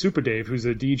friend Super Dave, who's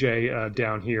a DJ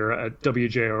down here at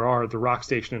WJRR, the rock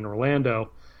station in Orlando,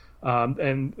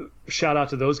 and shout out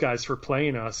to those guys for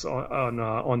playing us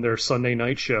on their Sunday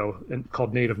night show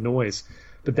called Native Noise.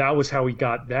 But that was how we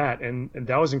got that, and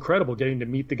that was incredible, getting to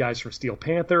meet the guys from Steel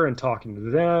Panther and talking to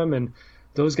them, and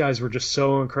those guys were just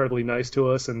so incredibly nice to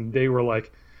us, and they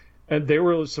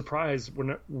were surprised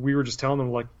when we were just telling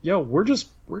them, like, yo, we're just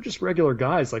regular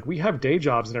guys, like, we have day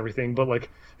jobs and everything, but like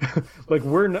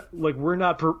we're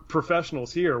not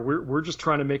professionals here, we're just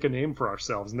trying to make a name for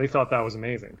ourselves, and they thought that was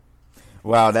amazing.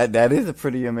 Wow, that is a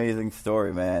pretty amazing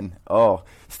story, man. Oh,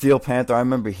 Steel Panther, I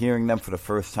remember hearing them for the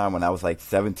first time when I was like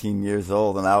 17 years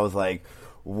old, and I was like,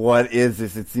 what is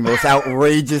this? It's the most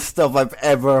outrageous stuff I've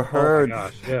ever heard. Oh my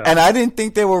gosh, yeah. And I didn't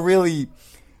think they were really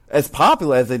as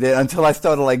popular as they did until I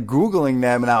started like Googling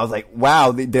them, and I was like,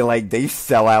 wow, they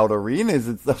sell out arenas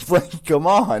and stuff. Like, come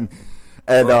on.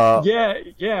 And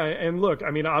yeah, and look, I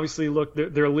mean, obviously, look,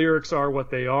 their lyrics are what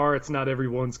they are. It's not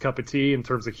everyone's cup of tea in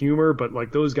terms of humor, but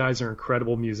like those guys are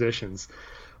incredible musicians.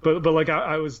 But like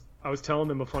I was telling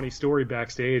them a funny story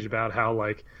backstage about how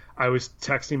like I was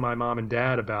texting my mom and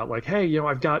dad about like, hey,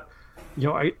 I've got,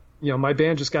 my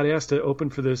band just got asked to open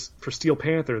for Steel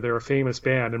Panther. They're a famous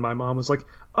band, and my mom was like,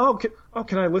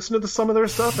 can I listen to some of their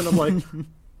stuff? And I'm like,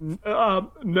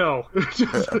 no,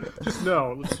 just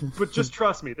no, but just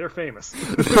trust me, they're famous.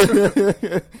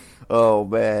 Oh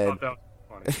man, that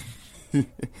was funny.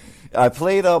 I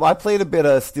played a bit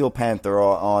of Steel Panther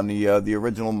on the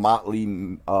original Motley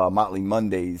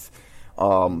Mondays.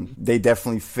 They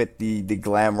definitely fit the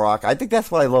glam rock. I think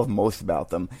that's what I love most about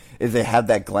them, is they have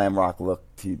that glam rock look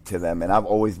to them, and I've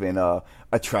always been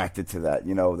attracted to that.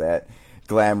 That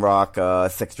glam rock,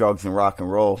 sex, drugs, and rock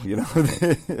and roll.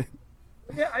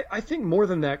 Yeah, I think more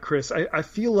than that, Chris. I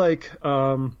feel like,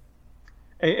 and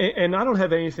I don't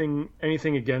have anything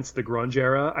against the grunge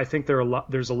era. I think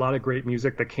there's a lot of great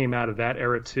music that came out of that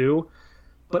era too.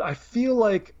 But I feel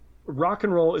like rock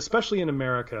and roll, especially in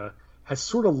America, has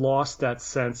sort of lost that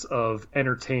sense of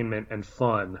entertainment and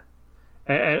fun.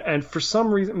 And for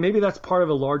some reason, maybe that's part of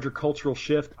a larger cultural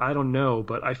shift. I don't know,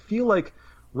 but I feel like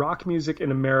rock music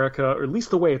in America, or at least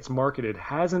the way it's marketed,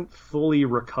 hasn't fully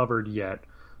recovered yet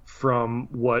from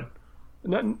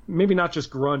maybe not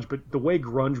just grunge, but the way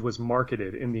grunge was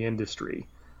marketed in the industry.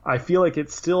 I feel like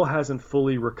it still hasn't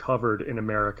fully recovered in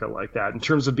America like that in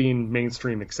terms of being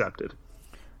mainstream accepted.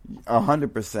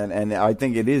 100%, and I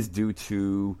think it is due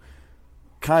to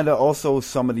kind of also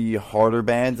some of the harder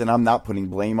bands, and I'm not putting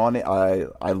blame on it.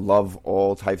 I love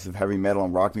all types of heavy metal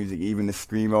and rock music, even the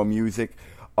screamo music.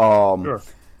 Sure.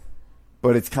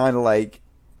 But it's kind of like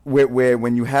where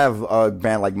when you have a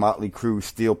band like Motley Crue,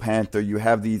 Steel Panther, you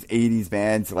have these 80s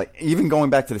bands, like even going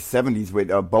back to the 70s with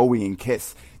Bowie and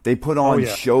Kiss. They put on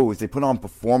shows, they put on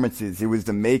performances. It was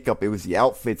the makeup, it was the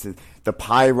outfits, the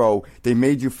pyro. They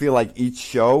made you feel like each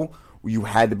show you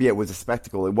had to be at was a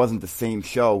spectacle. It wasn't the same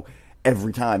show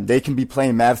every time. They can be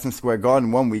playing Madison Square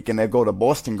Garden one week and they go to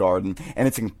Boston Garden and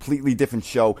it's a completely different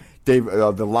show. The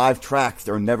live tracks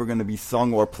are never going to be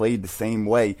sung or played the same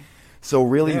way. So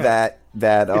really that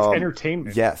it's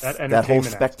entertainment. Yes, that whole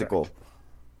spectacle. Aspect.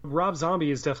 Rob Zombie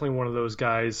is definitely one of those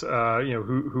guys,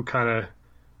 who kind of,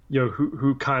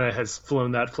 who kind of has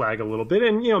flown that flag a little bit,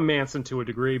 and Manson to a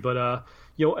degree. But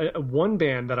one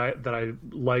band that I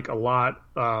like a lot,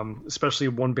 especially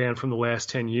one band from the last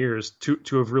 10 years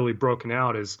to have really broken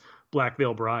out, is Black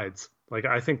Veil Brides. Like,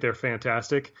 I think they're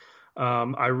fantastic.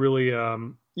 I really,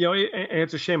 and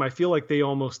it's a shame. I feel like they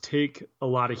almost take a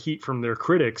lot of heat from their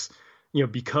critics,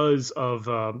 because of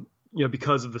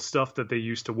the stuff that they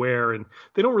used to wear, and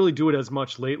they don't really do it as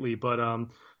much lately. But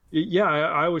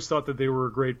I always thought that they were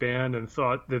a great band and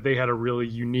thought that they had a really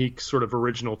unique sort of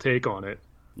original take on it.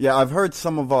 Yeah, I've heard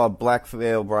some of Black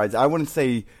Veil Brides. I wouldn't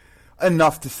say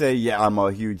enough to say I'm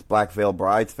a huge Black Veil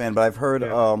Brides fan, but I've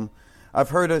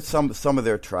heard some of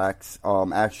their tracks.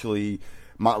 Actually,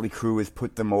 Motley Crue has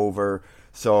put them over.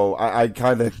 So I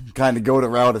kind of go the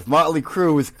route if Motley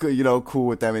Crue is cool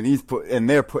with them and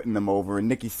they're putting them over and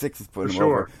Nikki Sixx is putting them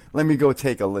over. Let me go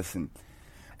take a listen.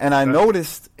 And I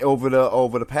noticed over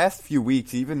the past few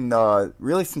weeks, even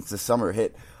really since the summer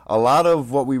hit, a lot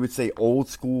of what we would say old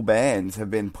school bands have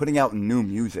been putting out new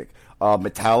music.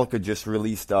 Metallica just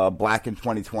released Black in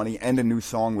 2020 and a new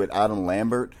song with Adam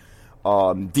Lambert.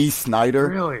 Dee Snider.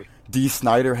 Really? Dee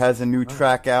Snider has a new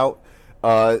track out.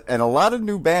 And a lot of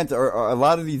new bands, or a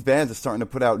lot of these bands are starting to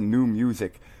put out new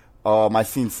music. I've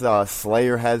seen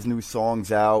Slayer has new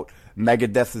songs out.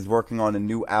 Megadeth is working on a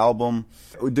new album.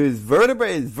 Is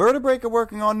Vertebraker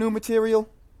working on new material?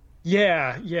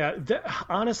 Yeah.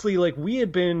 Honestly, like we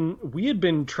had been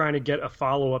trying to get a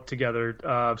follow up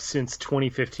together since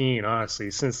 2015.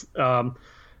 Honestly, since when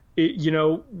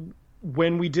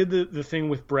we did the thing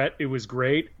with Brett, it was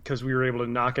great because we were able to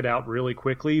knock it out really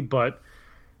quickly, but.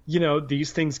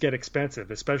 These things get expensive,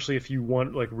 especially if you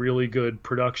want like really good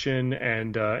production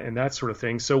and that sort of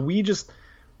thing. So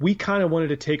we kind of wanted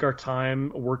to take our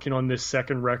time working on this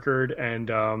second record,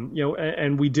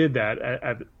 and we did that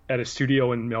at a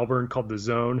studio in Melbourne called The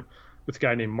Zone with a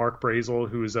guy named Mark Brazel,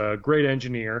 who's a great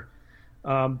engineer.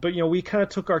 But we kind of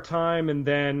took our time, and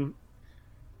then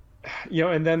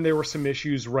there were some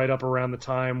issues right up around the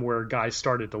time where guys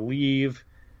started to leave,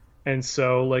 and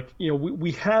so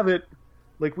we have it.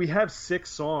 Like, we have 6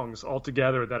 songs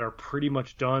altogether that are pretty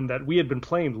much done that we had been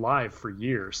playing live for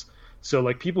years. So,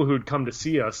 like, people who had come to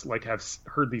see us, like, have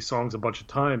heard these songs a bunch of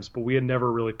times, but we had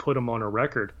never really put them on a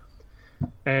record.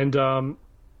 And right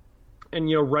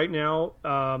now,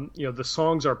 the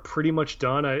songs are pretty much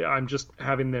done. I'm just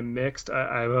having them mixed.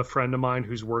 I have a friend of mine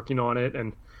who's working on it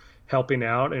and helping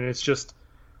out. And it's just,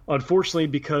 unfortunately,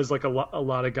 because, like, a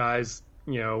lot of guys,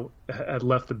 had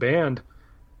left the band,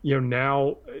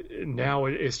 now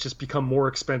it's just become more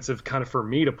expensive kind of for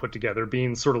me to put together,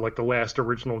 being sort of like the last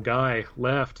original guy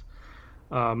left,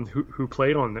 who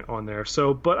played on there.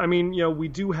 So, but I mean, we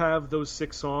do have those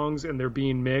 6 songs and they're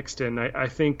being mixed, and I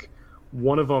think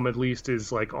one of them at least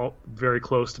is like very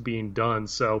close to being done.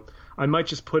 So I might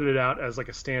just put it out as like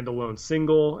a standalone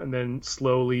single and then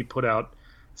slowly put out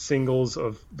singles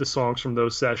of the songs from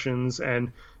those sessions.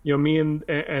 And me and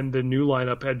the new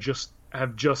lineup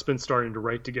have just been starting to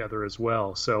write together as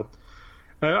well. So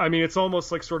I mean, it's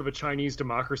almost like sort of a Chinese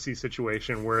democracy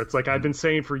situation where it's like I've been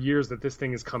saying for years that this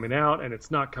thing is coming out and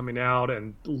it's not coming out,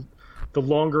 and the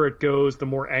longer it goes, the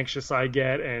more anxious I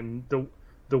get, and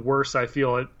the worse I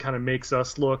feel it kind of makes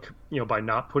us look, by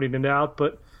not putting it out.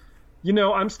 But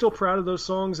I'm still proud of those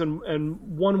songs, and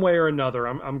one way or another,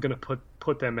 I'm going to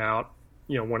put them out,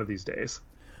 one of these days.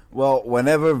 Well,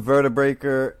 whenever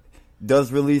Vertebraker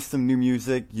does release some new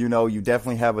music, you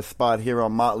definitely have a spot here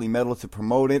on Motley Metal to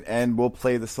promote it, and we'll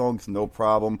play the songs, no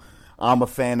problem. I'm a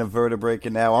fan of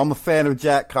Vertebraker now. I'm a fan of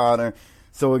Jack Connor.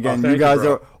 So again, you guys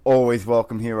are always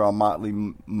welcome here on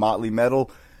Motley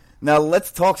Metal. Now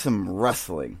let's talk some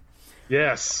wrestling.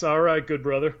 Yes. All right, good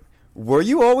brother. Were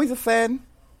you always a fan?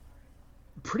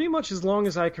 Pretty much as long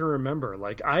as I can remember.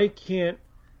 Like I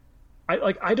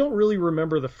don't really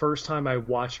remember the first time I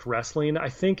watched wrestling. I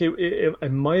think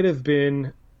it might have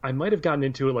been, I might have gotten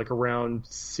into it like around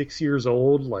 6 years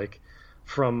old, like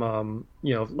from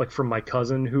from my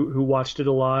cousin who watched it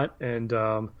a lot, and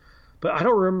but I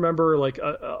don't remember like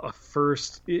a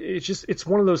first. It's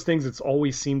one of those things that's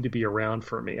always seemed to be around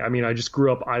for me. I mean, I just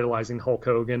grew up idolizing Hulk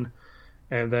Hogan,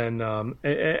 and then there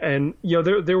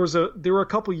were a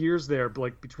couple years there,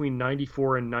 like between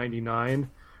 94 and 99,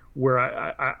 where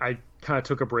I kind of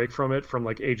took a break from it from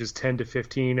like ages 10 to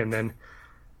 15, and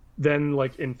then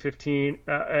like in 15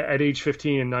 at age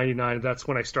 15 and 99, that's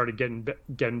when I started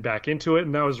getting back into it,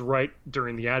 and that was right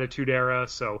during the Attitude Era.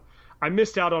 So I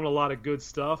missed out on a lot of good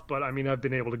stuff, but I mean, I've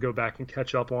been able to go back and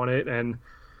catch up on it, and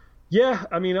yeah,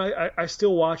 I mean, I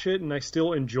still watch it and I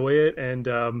still enjoy it, and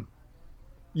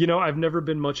I've never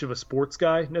been much of a sports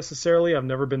guy necessarily. I've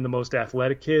never been the most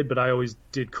athletic kid, but I always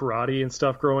did karate and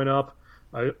stuff growing up.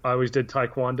 I always did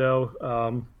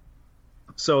taekwondo.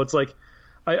 So it's like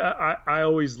I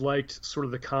always liked sort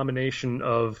of the combination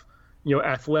of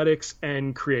athletics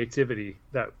and creativity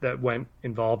that went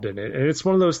involved in it. And it's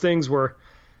one of those things where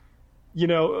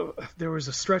there was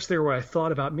a stretch there where I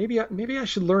thought about maybe I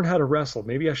should learn how to wrestle.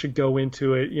 Maybe I should go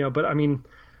into it. But I mean,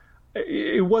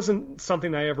 it wasn't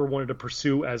something I ever wanted to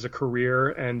pursue as a career,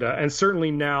 and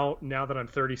certainly now that I'm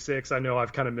 36, I know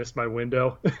I've kind of missed my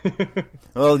window.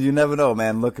 Well, you never know,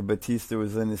 man. Look, Batista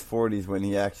was in his 40s when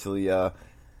he actually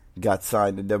got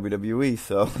signed to WWE.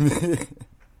 So,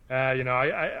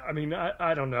 I mean,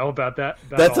 I don't know about that.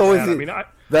 That's always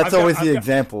the the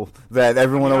example that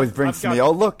everyone always brings to me.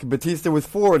 Oh, look, Batista was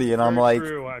 40, and I'm like,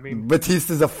 true. I mean,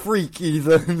 Batista's a freak. He's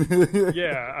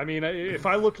yeah. I mean, if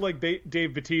I looked like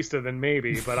Dave Batista, then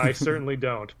maybe, but I certainly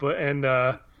don't. But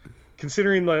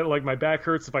considering like my back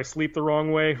hurts if I sleep the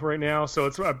wrong way right now, so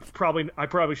it's I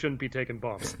probably shouldn't be taking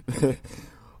bumps.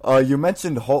 You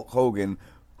mentioned Hulk Hogan.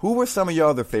 Who were some of your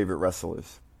other favorite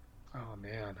wrestlers? Oh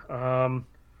man.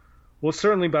 Well,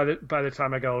 certainly by the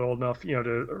time I got old enough,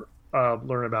 to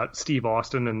learn about Steve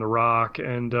Austin and The Rock,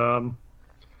 and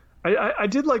I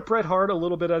did like Bret Hart a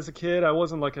little bit as a kid. I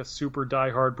wasn't like a super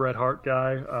diehard Bret Hart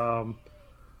guy.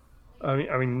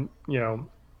 I mean,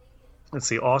 let's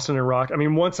see, Austin and Rock. I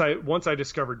mean, once I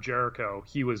discovered Jericho,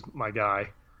 he was my guy.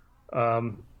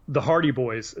 The Hardy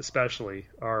Boys, especially,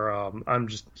 are I'm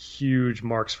just huge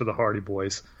marks for the Hardy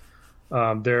Boys.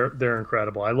 They're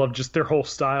incredible. I love just their whole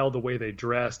style, the way they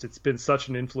dressed. It's been such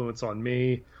an influence on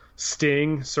me.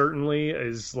 Sting certainly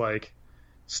is like,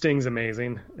 Sting's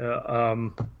amazing.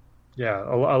 Yeah,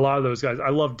 a lot of those guys. I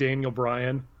love Daniel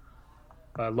Bryan.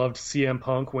 I loved CM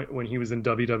Punk when he was in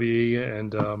WWE,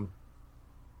 and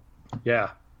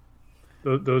yeah,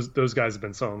 those guys have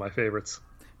been some of my favorites.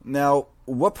 Now,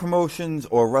 what promotions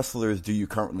or wrestlers do you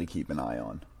currently keep an eye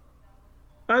on?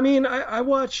 I mean, I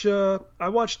watch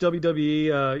WWE,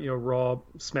 Raw,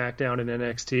 SmackDown, and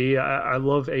NXT. I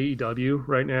love AEW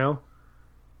right now.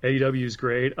 AEW is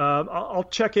great. I'll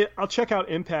check it. I'll check out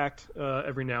Impact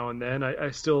every now and then. I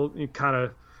still kind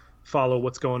of follow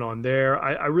what's going on there.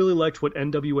 I really liked what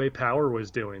NWA Power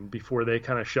was doing before they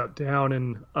kind of shut down,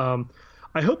 and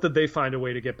I hope that they find a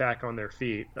way to get back on their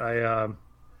feet. I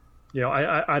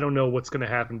don't know what's going to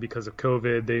happen because of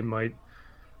COVID.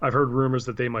 I've heard rumors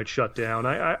that they might shut down.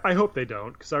 I hope they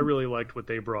don't, because I really liked what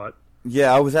they brought.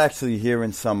 Yeah, I was actually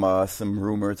hearing some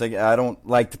rumors. I don't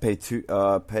like to pay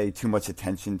too much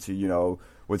attention to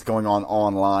what's going on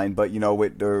online. But,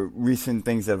 with the recent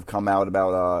things that have come out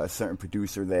about a certain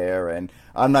producer there, and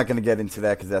I'm not going to get into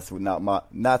that because that's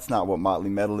not what Motley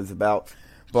Metal is about.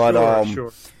 But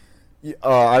Sure.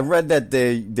 I read that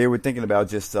they were thinking about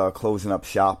just closing up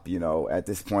shop, at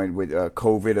this point with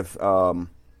COVID of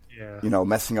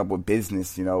messing up with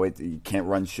business. You can't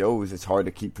run shows. It's hard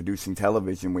to keep producing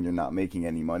television when you're not making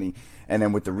any money. And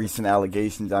then with the recent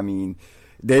allegations, I mean,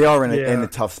 they are in a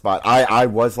tough spot. I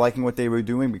was liking what they were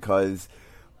doing because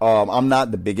I'm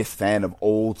not the biggest fan of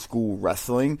old school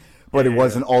wrestling, but it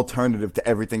was an alternative to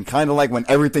everything. Kind of like when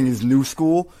everything is new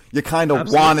school, you kind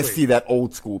of want to see that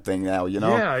old school thing now,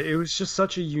 Yeah, it was just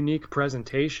such a unique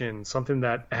presentation, something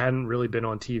that hadn't really been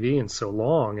on TV in so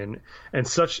long, and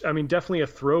such. I mean, definitely a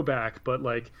throwback, but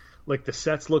like the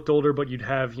sets looked older, but you'd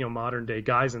have modern day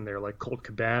guys in there like Colt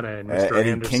Cabana and Mr.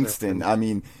 Eddie Anderson. Kingston. I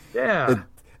mean, yeah,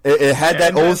 it had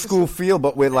that old school feel,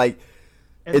 but with like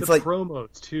it's like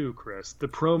promos too, Chris. The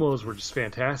promos were just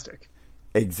fantastic.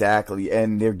 Exactly,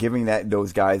 and they're giving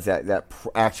those guys that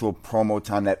actual promo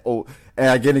time, and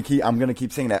I'm gonna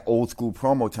keep saying that old school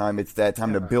promo time. It's that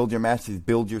time to build your matches,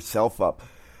 build yourself up.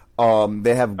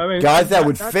 They have guys that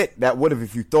would fit. That would have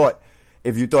if you thought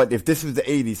if this was the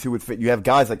 '80s, who would fit? You have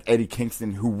guys like Eddie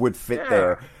Kingston who would fit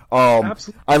there.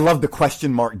 Absolutely. I love the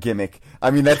question mark gimmick.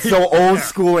 I mean, that's so old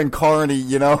school and corny,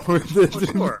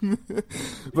 Sure.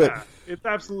 But it's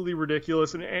absolutely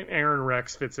ridiculous, and Aaron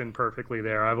Rex fits in perfectly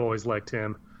there. I've always liked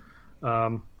him.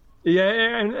 And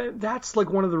that's like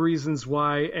one of the reasons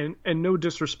why, and no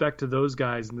disrespect to those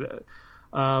guys,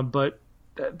 but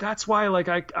that's why like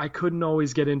I couldn't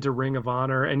always get into Ring of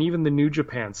Honor and even the New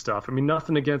Japan stuff. I mean,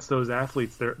 nothing against those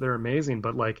athletes. They're amazing,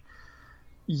 but like,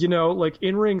 like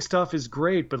in-ring stuff is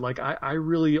great, but like I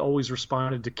really always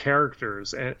responded to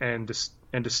characters and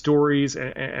to stories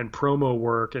and promo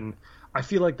work, and I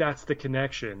feel like that's the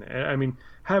connection. I mean,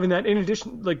 having that in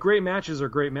addition, like great matches are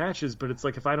great matches, but it's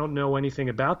like if I don't know anything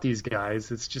about these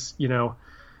guys, it's just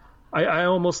I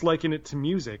almost liken it to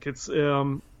music. It's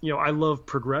I love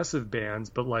progressive bands,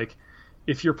 but like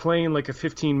if you're playing like a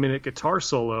 15-minute guitar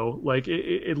solo, like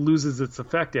it loses its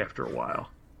effect after a while.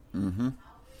 Mm-hmm.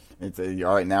 It's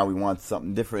all right, now we want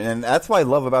something different. And that's what I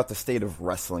love about the state of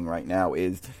wrestling right now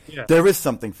is there is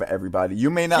something for everybody. You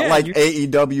may not like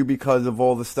AEW because of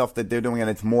all the stuff that they're doing and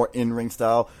it's more in-ring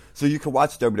style. So you can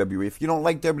watch WWE. If you don't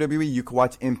like WWE, you can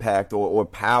watch Impact or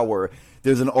Power.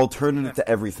 There's an alternative to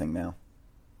everything now.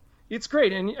 It's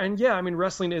great. And yeah, I mean,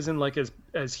 wrestling isn't like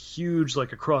as huge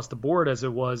like across the board as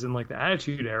it was in like the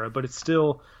Attitude Era, but it's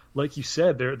still, like you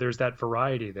said, there's that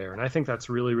variety there. And I think that's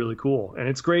really, really cool. And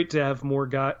it's great to have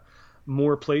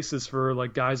more places for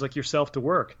like guys like yourself to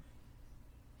work.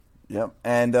 Yep.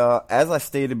 And as I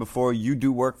stated before, you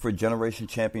do work for Generation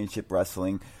Championship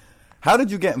Wrestling. How did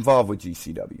you get involved with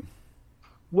GCW?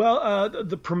 Well,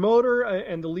 the promoter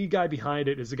and the lead guy behind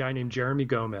it is a guy named Jeremy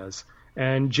Gomez.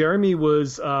 And Jeremy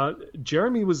was a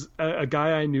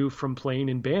guy I knew from playing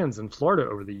in bands in Florida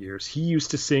over the years. He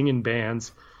used to sing in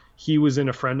bands. He was in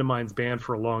a friend of mine's band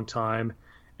for a long time.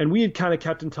 And we had kind of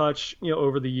kept in touch,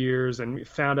 over the years, and we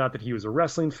found out that he was a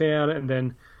wrestling fan. And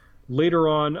then later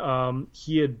on,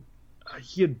 he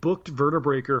had booked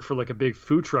Vertebreaker for like a big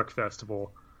food truck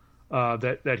festival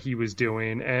that he was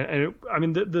doing. And I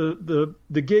mean,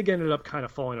 the gig ended up kind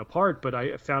of falling apart, but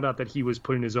I found out that he was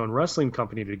putting his own wrestling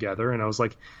company together. And I was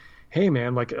like, hey,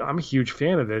 man, like, I'm a huge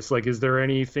fan of this. Like, is there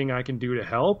anything I can do to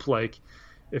help? Like,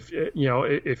 if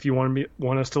you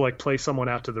want us to like play someone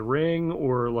out to the ring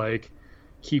or like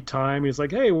keep time. He's like,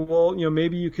 hey, well,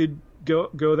 maybe you could go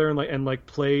there and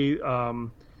play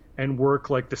and work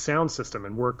like the sound system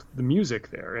and work the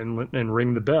music there and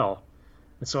ring the bell.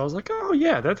 And so I was like, oh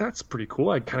yeah, that's pretty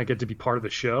cool. I kind of get to be part of the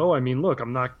show. I mean, look,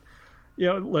 I'm not,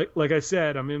 like I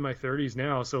said, I'm in my 30s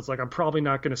now, so it's like I'm probably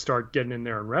not going to start getting in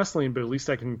there and wrestling, but at least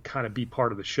I can kind of be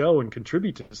part of the show and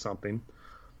contribute to something.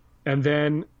 And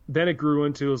then it grew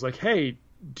into, it was like, hey,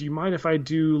 do you mind if I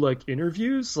do like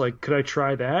interviews? Like, could I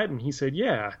try that? And he said,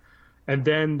 yeah. And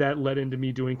then that led into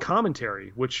me doing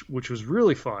commentary, which was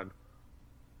really fun.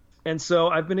 And so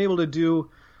I've been able to do,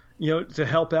 to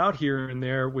help out here and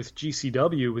there with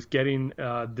GCW with getting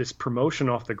this promotion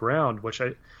off the ground,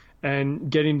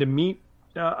 and getting to meet.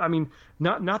 I mean,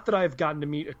 not that I've gotten to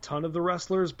meet a ton of the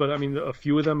wrestlers, but I mean, a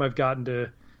few of them I've gotten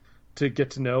to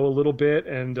get to know a little bit,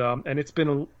 and it's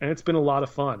been a lot of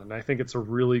fun, and I think it's a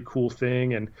really cool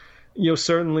thing. And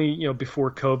certainly before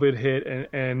COVID hit,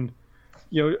 and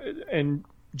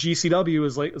GCW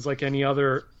is like any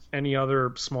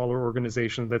other smaller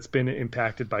organization that's been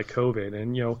impacted by COVID,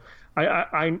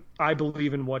 and I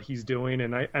believe in what he's doing,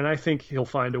 and I think he'll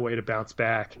find a way to bounce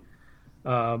back.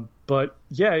 But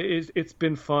yeah, it's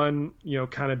been fun,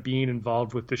 kind of being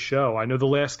involved with the show. I know the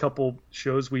last couple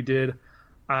shows we did,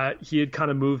 he had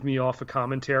kind of moved me off of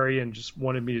commentary and just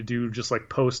wanted me to do just like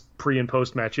pre and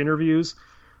post match interviews,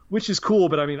 which is cool.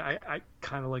 But I mean, I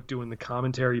kind of like doing the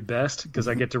commentary best because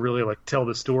I get to really like tell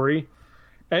the story.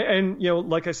 And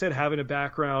like I said, having a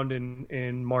background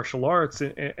in martial arts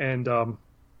and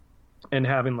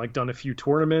having like done a few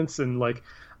tournaments and like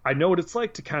I know what it's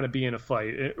like to kind of be in a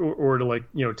fight or to like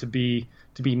to be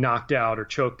knocked out or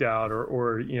choked out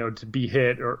or to be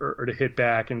hit or to hit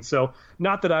back. And so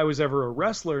not that I was ever a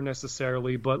wrestler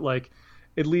necessarily, but like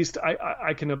at least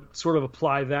I can sort of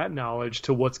apply that knowledge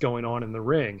to what's going on in the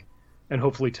ring and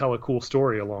hopefully tell a cool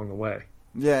story along the way.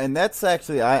 Yeah, and that's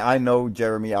actually, I know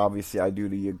Jeremy, obviously I do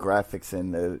the graphics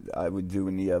and I would do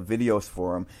the videos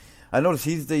for him. I noticed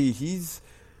he's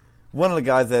one of the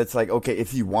guys that's like, okay,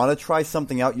 if you want to try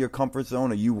something out your comfort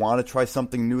zone or you want to try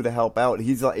something new to help out,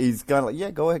 he's kind of like,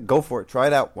 yeah, go ahead, go for it, try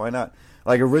it out, why not?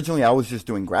 Like originally I was just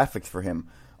doing graphics for him.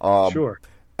 Sure.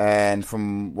 And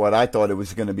from what I thought it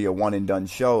was going to be a one and done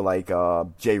show, like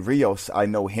Jay Rios, I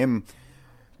know him.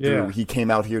 Yeah. He came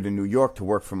out here to New York to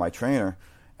work for my trainer.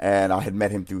 And I had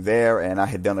met him through there, and I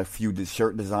had done a few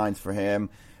shirt designs for him.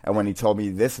 And when he told me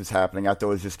this was happening, I thought it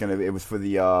was just it was for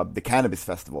the Cannabis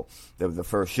Festival, the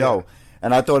first show. Yeah.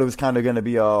 And I thought it was kind of going to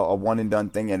be a one and done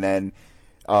thing. And then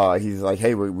he's like,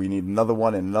 hey, we need another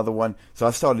one and another one. So I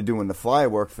started doing the flyer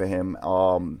work for him.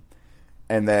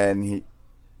 And then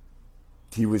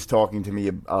he was talking to me,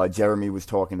 Jeremy was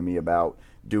talking to me about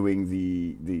doing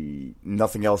the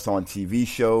Nothing Else on TV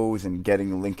shows and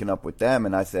linking up with them.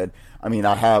 And I said, I mean,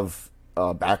 I have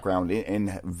a background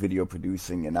in video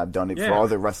producing and I've done it for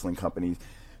other wrestling companies.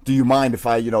 Do you mind if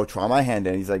I, try my hand?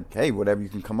 And he's like, hey, whatever you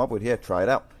can come up with here, try it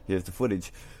out. Here's the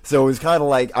footage. So it was kind of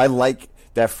like, I like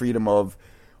that freedom of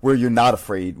where you're not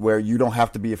afraid, where you don't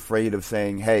have to be afraid of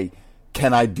saying, hey,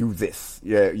 can I do this?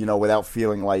 Yeah, without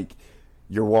feeling like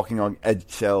you're walking on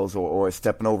eggshells or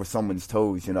stepping over someone's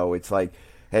toes. It's like,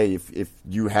 hey, if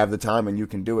you have the time and you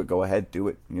can do it, go ahead, do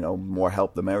it. More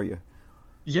help the merrier.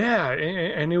 Yeah,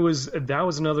 and that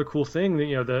was another cool thing.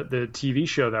 The TV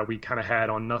show that we kind of had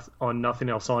on Nothing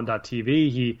Else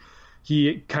On.tv.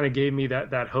 He kind of gave me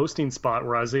that hosting spot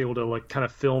where I was able to like kind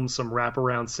of film some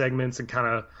wraparound segments and kind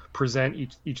of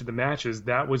present each of the matches.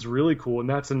 That was really cool, and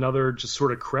that's another just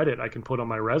sort of credit I can put on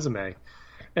my resume,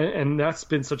 and that's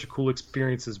been such a cool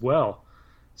experience as well.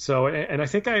 So, and I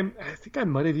think I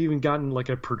might have even gotten like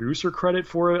a producer credit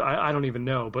for it. I don't even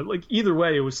know, but like either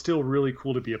way, it was still really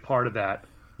cool to be a part of that.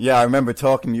 Yeah, I remember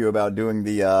talking to you about doing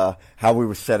the how we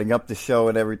were setting up the show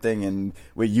and everything, and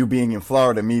with you being in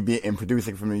Florida, me being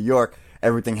producing from New York,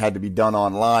 everything had to be done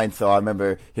online. So I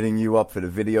remember hitting you up for the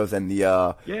videos and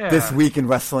the This Week in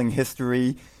Wrestling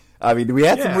History. I mean, we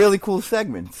had some really cool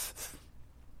segments.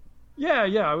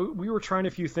 Yeah, we were trying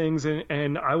a few things,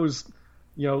 and I was.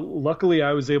 Luckily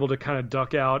I was able to kind of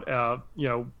duck out,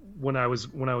 when I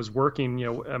was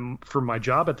working, for my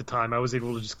job at the time, I was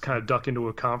able to just kind of duck into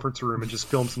a conference room and just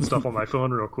film some stuff on my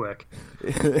phone real quick.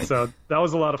 So that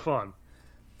was a lot of fun.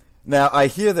 Now, I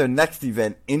hear their next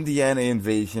event, Indiana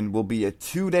Invasion, will be a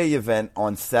 2-day event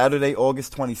on Saturday,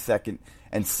 August 22nd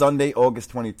and Sunday,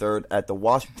 August 23rd at the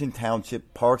Washington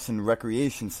Township Parks and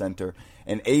Recreation Center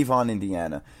in Avon,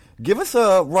 Indiana. Give us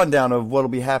a rundown of what will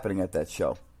be happening at that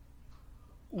show.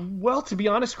 Well, to be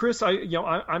honest, Chris,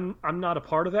 I'm not a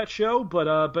part of that show, but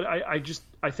I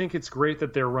think it's great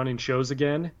that they're running shows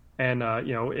again, and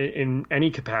in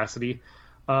any capacity.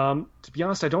 To be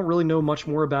honest, I don't really know much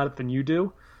more about it than you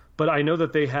do, but I know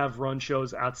that they have run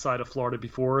shows outside of Florida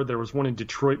before. There was one in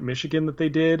Detroit, Michigan that they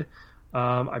did.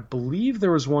 I believe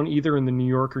there was one either in the New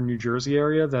York or New Jersey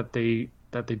area that they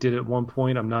did at one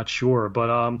point. I'm not sure,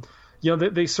 but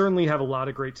they certainly have a lot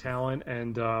of great talent,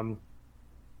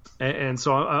 and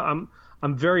so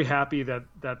I'm very happy that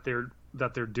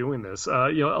they're doing this. A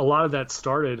lot of that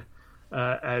started,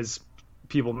 as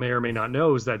people may or may not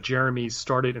know, is that Jeremy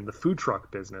started in the food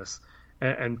truck business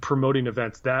and promoting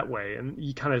events that way, and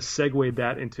he kind of segued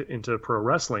that into pro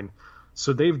wrestling.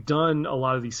 So they've done a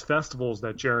lot of these festivals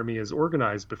that Jeremy has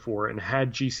organized before and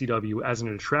had GCW as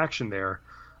an attraction there,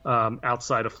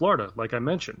 outside of Florida, like I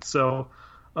mentioned. So.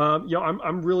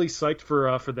 I'm really psyched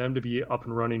for them to be up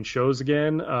and running shows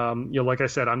again. Like I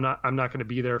said, I'm not going to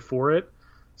be there for it,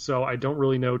 so I don't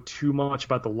really know too much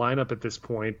about the lineup at this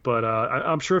point. But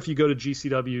I'm sure if you go to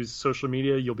GCW's social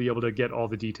media, you'll be able to get all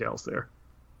the details there.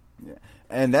 Yeah.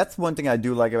 And that's one thing I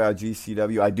do like about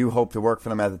GCW. I do hope to work for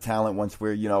them as a talent once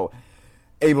we're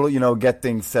able to get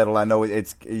things settled. I know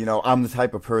it's I'm the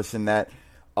type of person that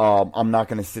I'm not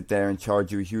going to sit there and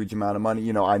charge you a huge amount of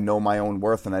money. I know my own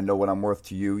worth, and I know what I'm worth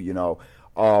to you.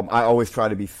 I always try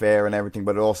to be fair and everything,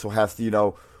 but it also has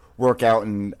to, work out.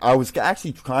 And I was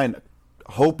actually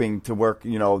hoping to work,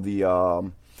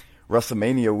 the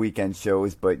WrestleMania weekend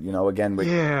shows, but again, with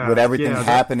everything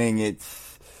happening,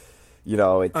 it's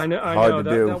it's hard to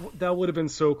do. That would have been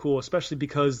so cool, especially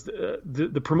because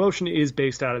the promotion is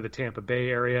based out of the Tampa Bay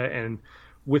area, and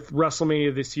with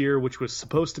WrestleMania this year, which was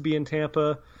supposed to be in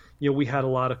Tampa, we had a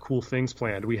lot of cool things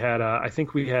planned. We had, I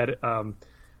think we had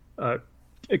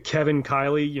Kevin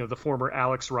Kiley, the former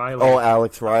Alex Riley. Oh,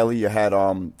 Alex Riley. You had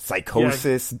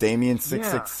Psychosis, Damien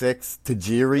 666,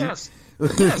 Tajiri. Yes.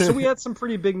 So we had some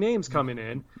pretty big names coming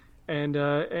in.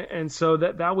 And so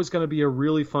that was going to be a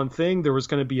really fun thing. There was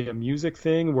going to be a music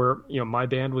thing where my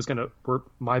band was going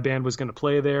to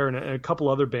play there, and a couple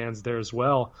other bands there as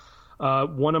well.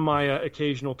 One of my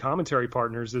occasional commentary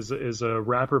partners is a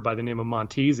rapper by the name of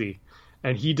Montezi,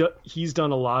 and he's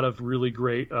done a lot of really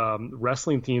great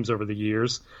wrestling themes over the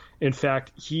years. In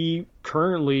fact, he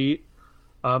currently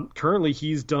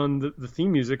he's done the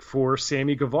theme music for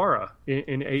Sammy Guevara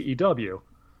in AEW.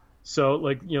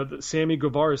 So Sammy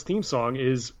Guevara's theme song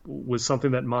was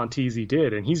something that Montezi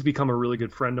did, and he's become a really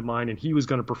good friend of mine, and he was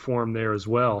going to perform there as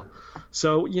well.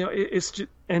 So it's just,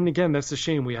 and again, that's a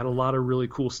shame. We had a lot of really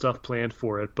cool stuff planned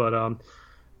for it, but and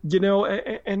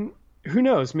who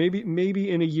knows? Maybe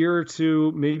in a year or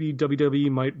two, maybe WWE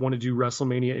might want to do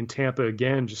WrestleMania in Tampa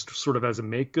again, just sort of as a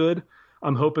make good.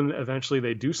 I'm hoping that eventually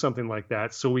they do something like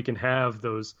that, so we can have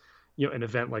those, an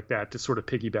event like that to sort of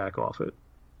piggyback off it.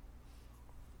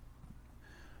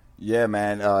 Yeah,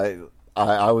 man.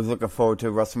 I was looking forward to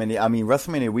WrestleMania. I mean,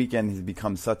 WrestleMania weekend has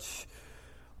become such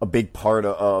a big part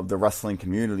of the wrestling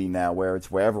community now, where it's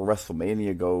wherever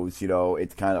WrestleMania goes,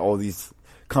 it's kind of all these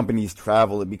companies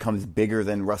travel. It becomes bigger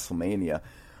than WrestleMania.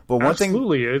 But one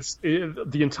Absolutely.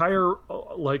 The entire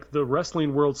the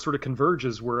wrestling world sort of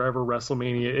converges wherever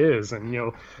WrestleMania is,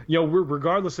 and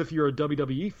regardless if you're a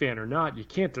WWE fan or not, you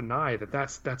can't deny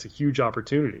that's a huge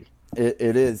opportunity.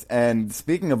 It is. And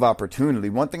speaking of opportunity,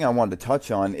 one thing I wanted to touch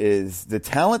on is the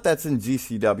talent that's in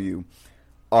GCW.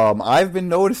 I've been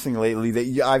noticing lately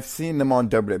that I've seen them on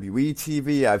WWE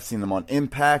TV, I've seen them on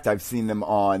Impact, I've seen them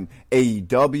on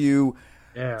AEW.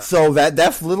 Yeah. So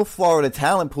that little Florida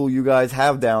talent pool you guys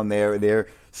have down there, they're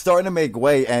starting to make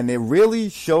way, and it really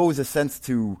shows a sense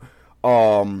to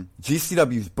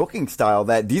GCW's booking style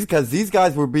that these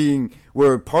guys were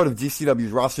part of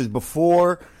GCW's rosters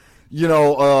before.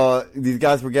 These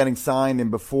guys were getting signed,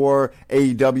 and before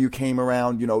AEW came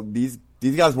around, these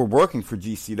guys were working for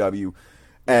GCW,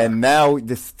 and now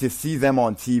to see them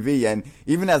on TV, and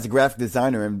even as a graphic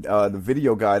designer and the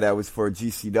video guy that was for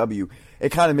GCW, it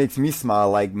kind of makes me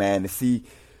smile. Like, man, to see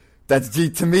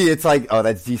to me, it's like, oh,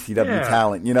 that's GCW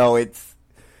talent.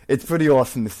 It's pretty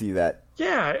awesome to see that.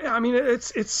 Yeah, I mean,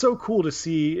 it's so cool to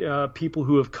see people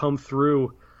who have come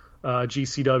through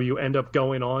GCW end up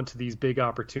going on to these big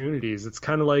opportunities. It's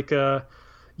kind of like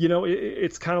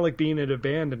it's kind of like being in a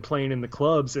band and playing in the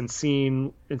clubs and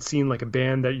seeing like a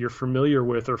band that you're familiar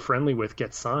with or friendly with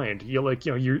get signed. You're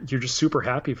just super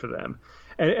happy for them,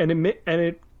 and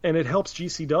it helps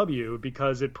GCW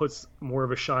because it puts more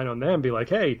of a shine on them. Be like,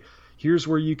 hey, here's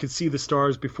where you could see the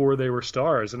stars before they were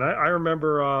stars. And I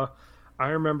remember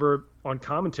on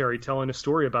commentary telling a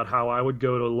story about how I would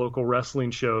go to local wrestling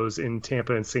shows in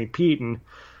Tampa and St. Pete, and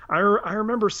I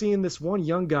remember seeing this one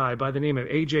young guy by the name of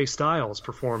AJ Styles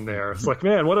perform there. It's like,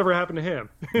 man, whatever happened to him?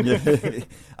 Yeah.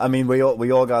 I mean, we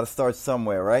all got to start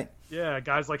somewhere, right? Yeah,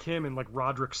 guys like him and like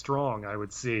Roderick Strong, I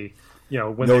would see.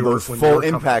 Those Full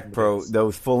Impact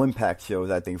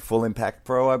shows, I think Full Impact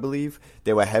Pro, I believe,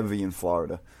 they were heavy in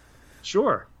Florida.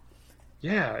 Sure.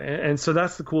 Yeah, and so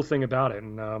that's the cool thing about it,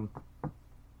 and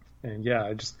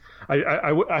yeah,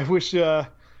 I wish I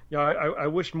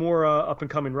wish more up and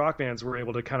coming rock bands were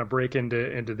able to kind of break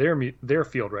into their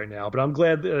field right now. But I'm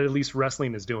glad that at least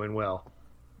wrestling is doing well.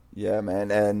 Yeah,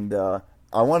 man, and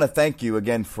I want to thank you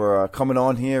again for coming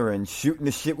on here and shooting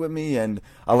the shit with me and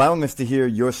allowing us to hear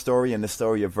your story and the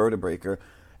story of Vertebreaker.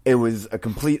 It was a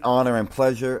complete honor and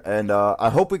pleasure, and I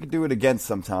hope we can do it again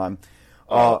sometime.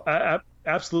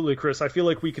 Absolutely, Chris. I feel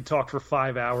like we could talk for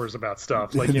 5 hours about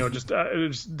stuff. Like,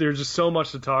 there's just so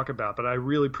much to talk about. But I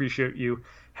really appreciate you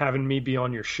having me be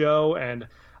on your show, and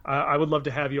I would love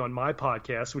to have you on my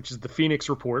podcast, which is the Phoenix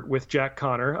Report with Jack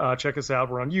Connor. Check us out.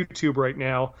 We're on YouTube right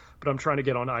now, but I'm trying to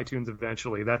get on iTunes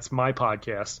eventually. That's my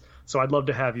podcast, so I'd love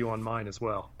to have you on mine as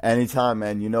well. Anytime,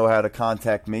 man. You know how to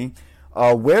contact me.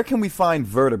 Where can we find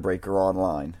Vertebreaker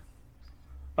online?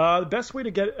 The best way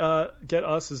to get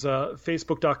us is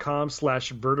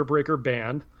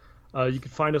Facebook.com/VertebreakerBand. You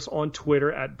can find us on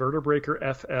Twitter at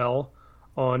VertebrakerFL,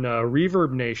 on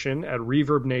Reverb Nation at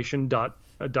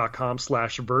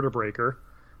reverbnation.com/Vertebraker.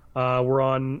 We're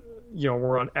on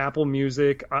Apple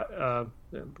Music,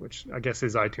 which I guess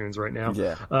is iTunes right now.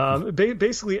 Yeah.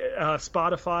 Basically,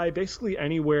 Spotify, basically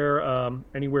anywhere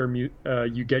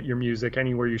you get your music,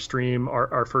 anywhere you stream.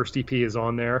 Our first EP is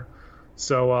on there.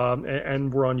 So,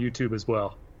 and we're on YouTube as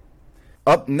well.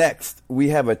 Up next, we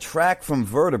have a track from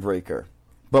Vertebraker.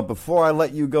 But before I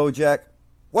let you go, Jack,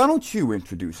 why don't you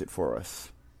introduce it for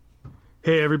us?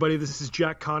 Hey everybody, this is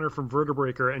Jack Connor from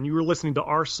Vertebraker, and you were listening to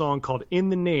our song called In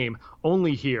the Name,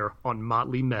 only here on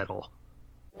Motley Metal.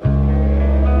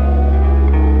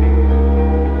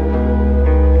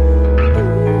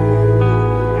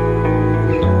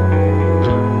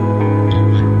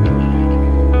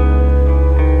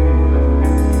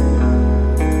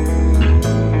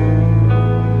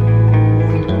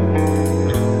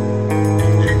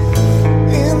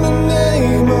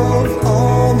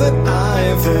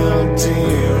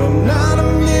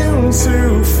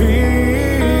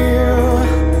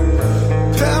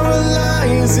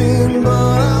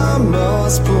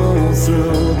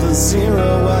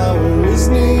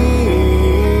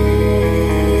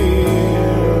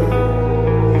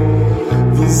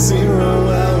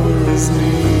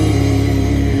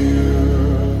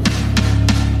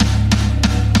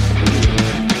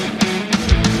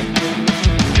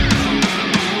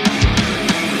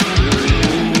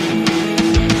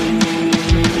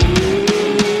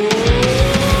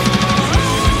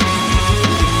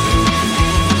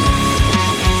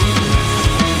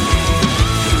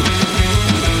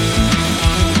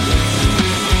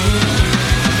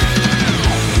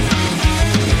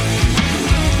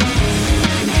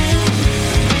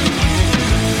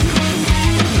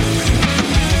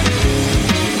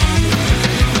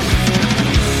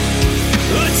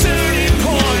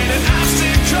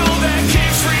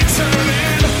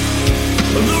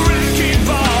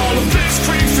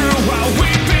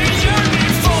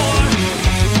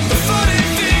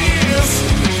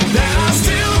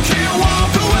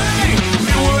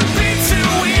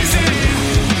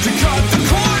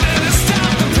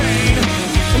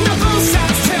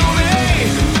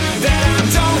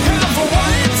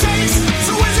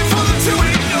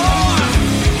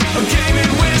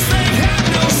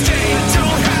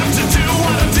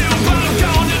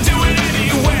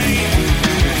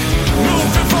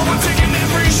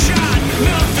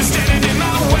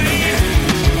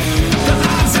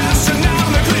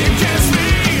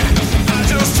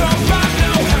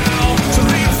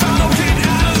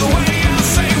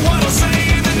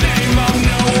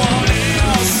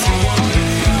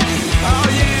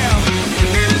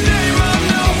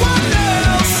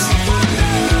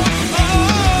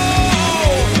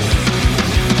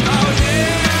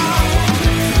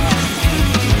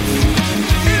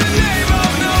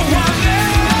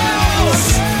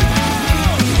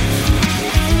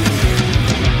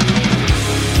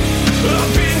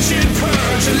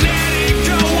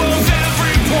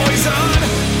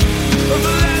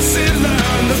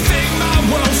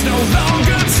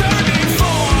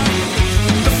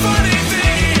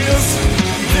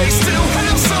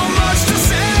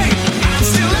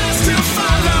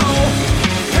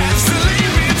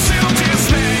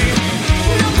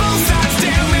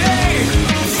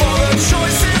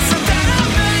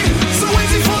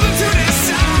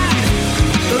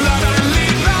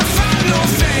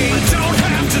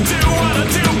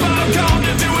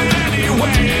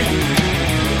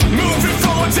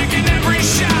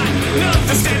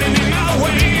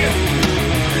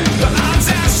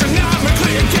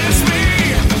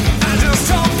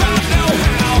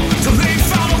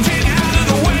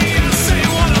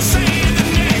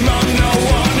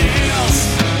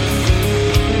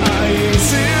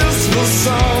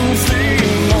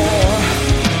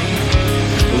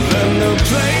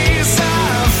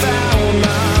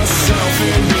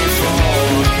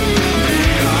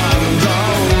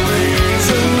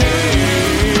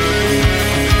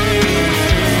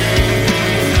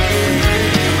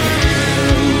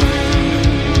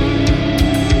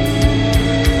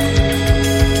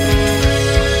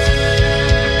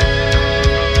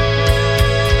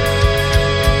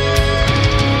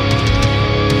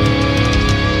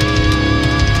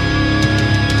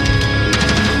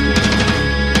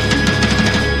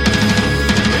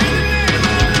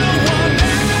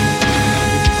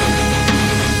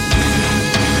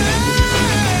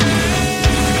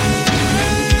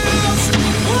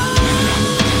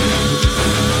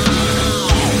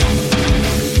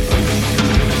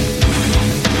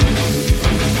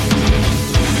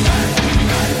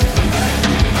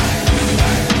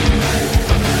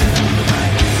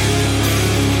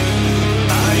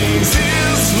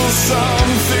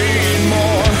 something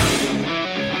more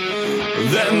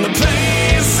than the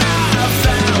place I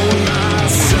found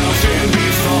myself in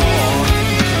before.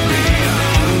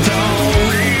 Beyond all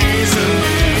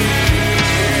reasoning.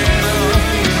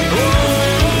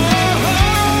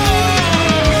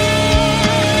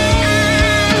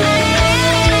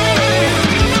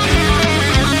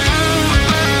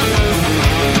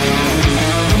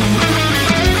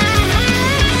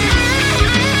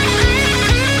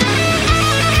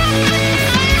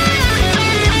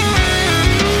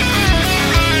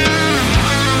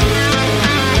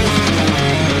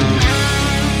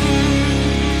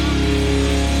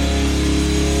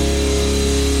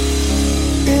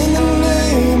 In the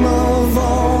name of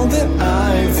all that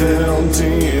I've held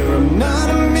dear, I'm not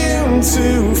immune to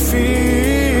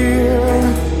fear.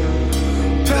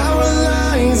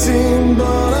 Paralyzing,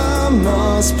 but I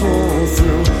must pull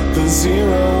through. The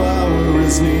 0 hour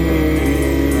is near.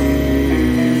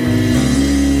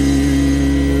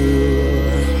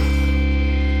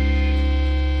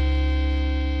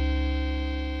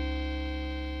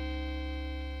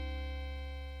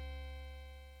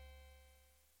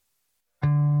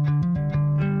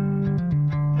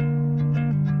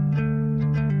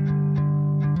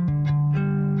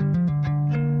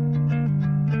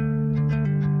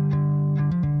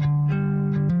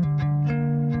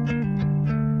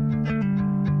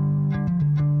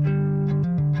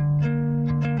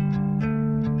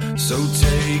 So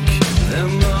take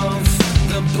them off,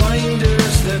 the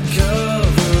blinders that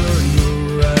cover your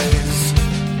eyes.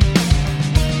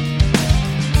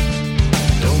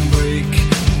 Don't break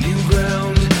new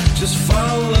ground, just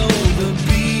follow the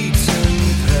beaten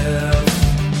path.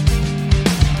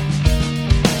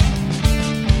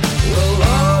 Well,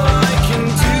 all I can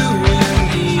do in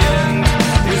the end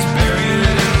is bury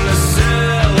it in the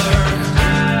cellar.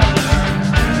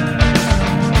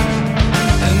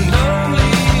 And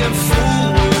only a fool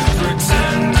would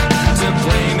pretend to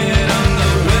blame it on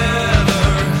the weather.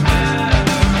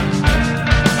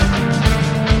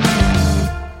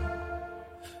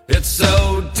 It's so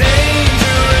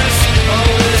dangerous,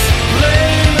 all this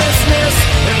blamelessness,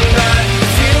 and I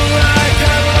feel like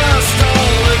I lost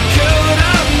all the good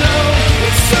I know.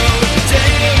 It's so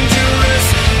dangerous,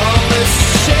 all this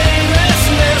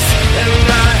shamelessness, and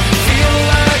I feel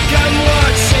like I'm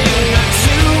watching a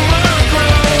tumor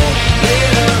grow.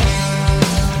 Yeah.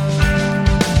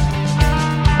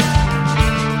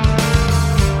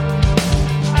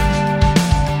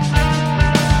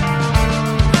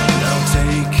 Now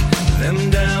take them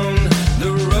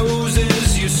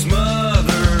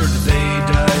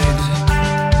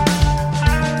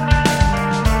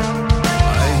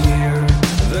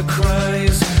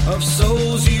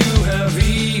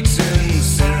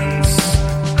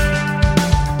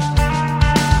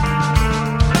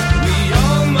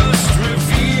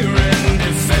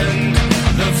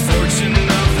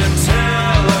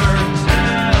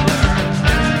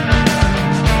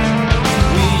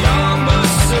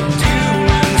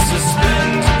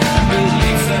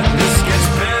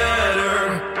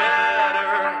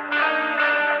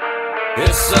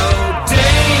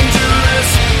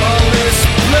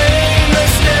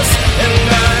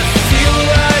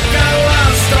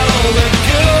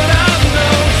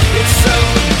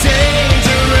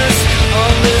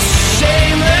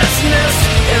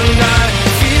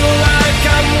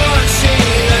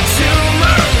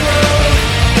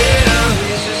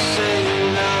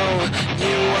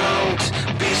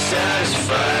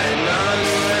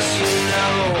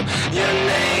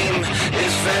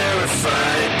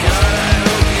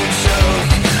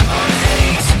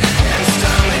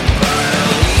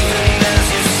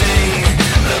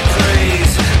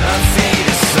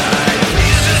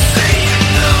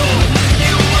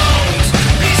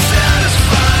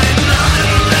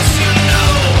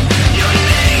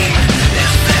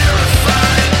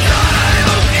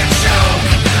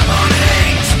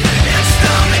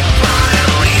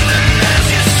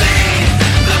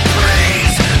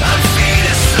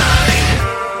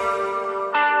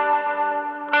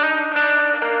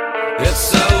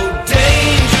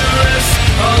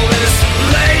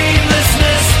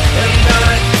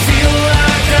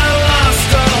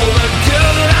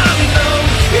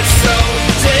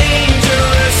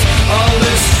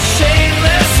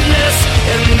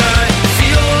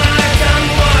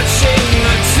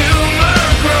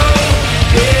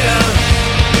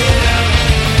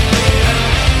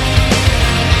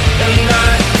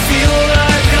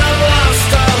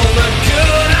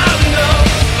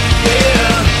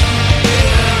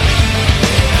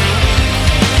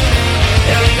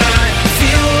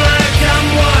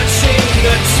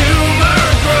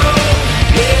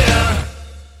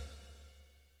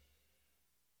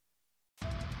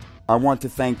I want to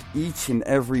thank each and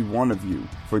every one of you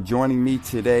for joining me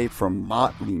today from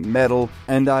Motley Metal,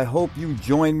 and I hope you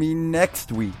join me next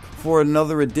week for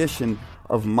another edition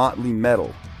of Motley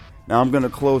Metal. Now I'm going to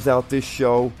close out this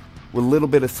show with a little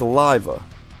bit of Saliva.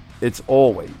 It's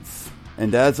always,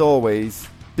 and as always,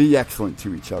 be excellent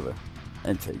to each other,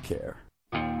 and take care.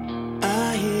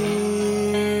 I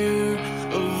hear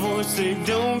a voice say,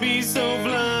 don't be so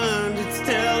blind. It's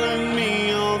telling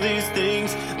me all these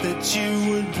things that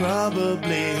you would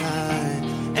probably hide.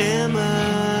 Am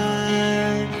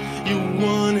I your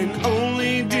one and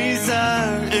only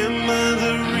desire? Am I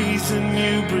the reason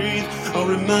you breathe,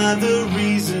 or am I the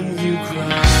reason you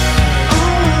cry?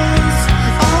 Always,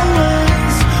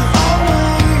 always,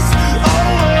 always,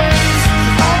 always,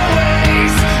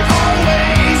 always,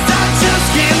 always. I just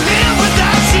can't live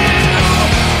without you.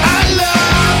 I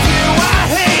love you, I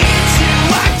hate you,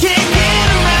 I can't get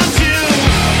around you.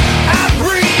 I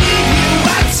breathe you,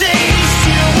 I taste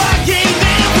you, I can't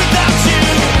live without you.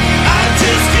 I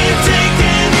just can't take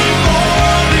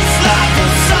anymore. It's like a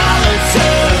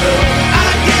solitude.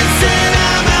 I guess that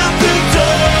I'm out the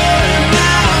door, and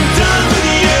now I'm done with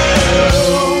you.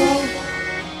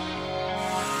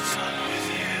 Done with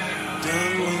you.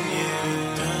 Done with you.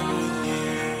 Done with you.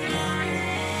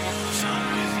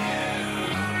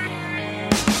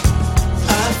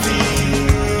 I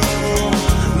feel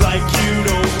like you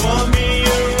don't want me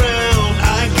around.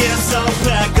 I guess I'll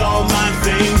pack all my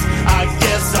things. I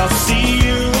guess I'll see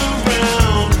you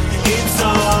around. It's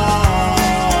all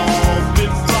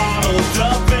been bottled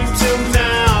up until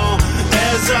now.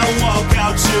 As I walk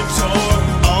out your door,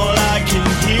 all I can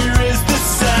hear is the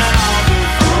sound of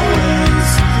always,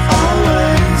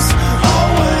 always,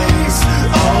 always,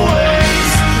 always,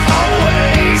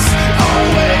 always,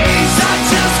 always. I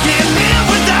just can't live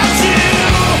without you.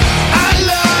 I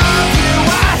love you,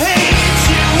 I hate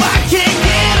you, I can't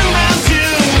get around you.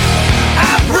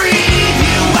 I breathe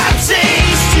you, I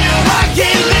taste you, I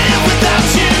can't live without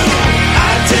you.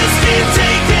 I just can't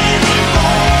take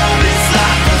anymore. It's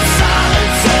like a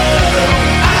solitude.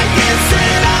 I guess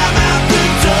that I'm out the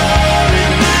door,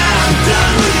 and now I'm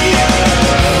done with you.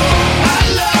 I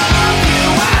love you,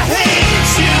 I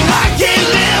hate you, I can't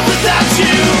live without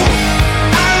you.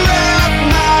 I wrap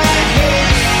my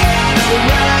head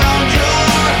around your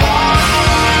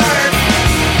heart.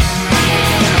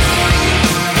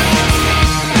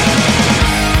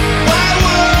 Why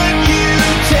would you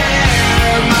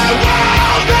tear my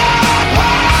world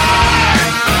apart?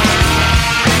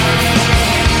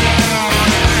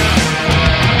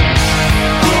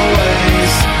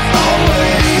 Always,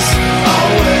 always,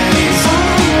 always,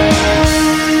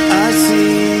 I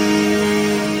see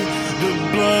the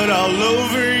blood all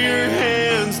over your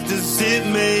hands. Does it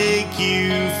make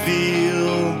you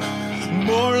feel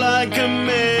more like a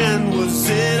man? Was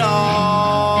it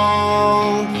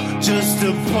all just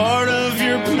a part of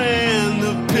your plan?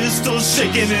 The pistol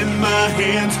shaking in my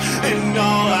hands, and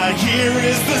all I hear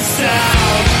is the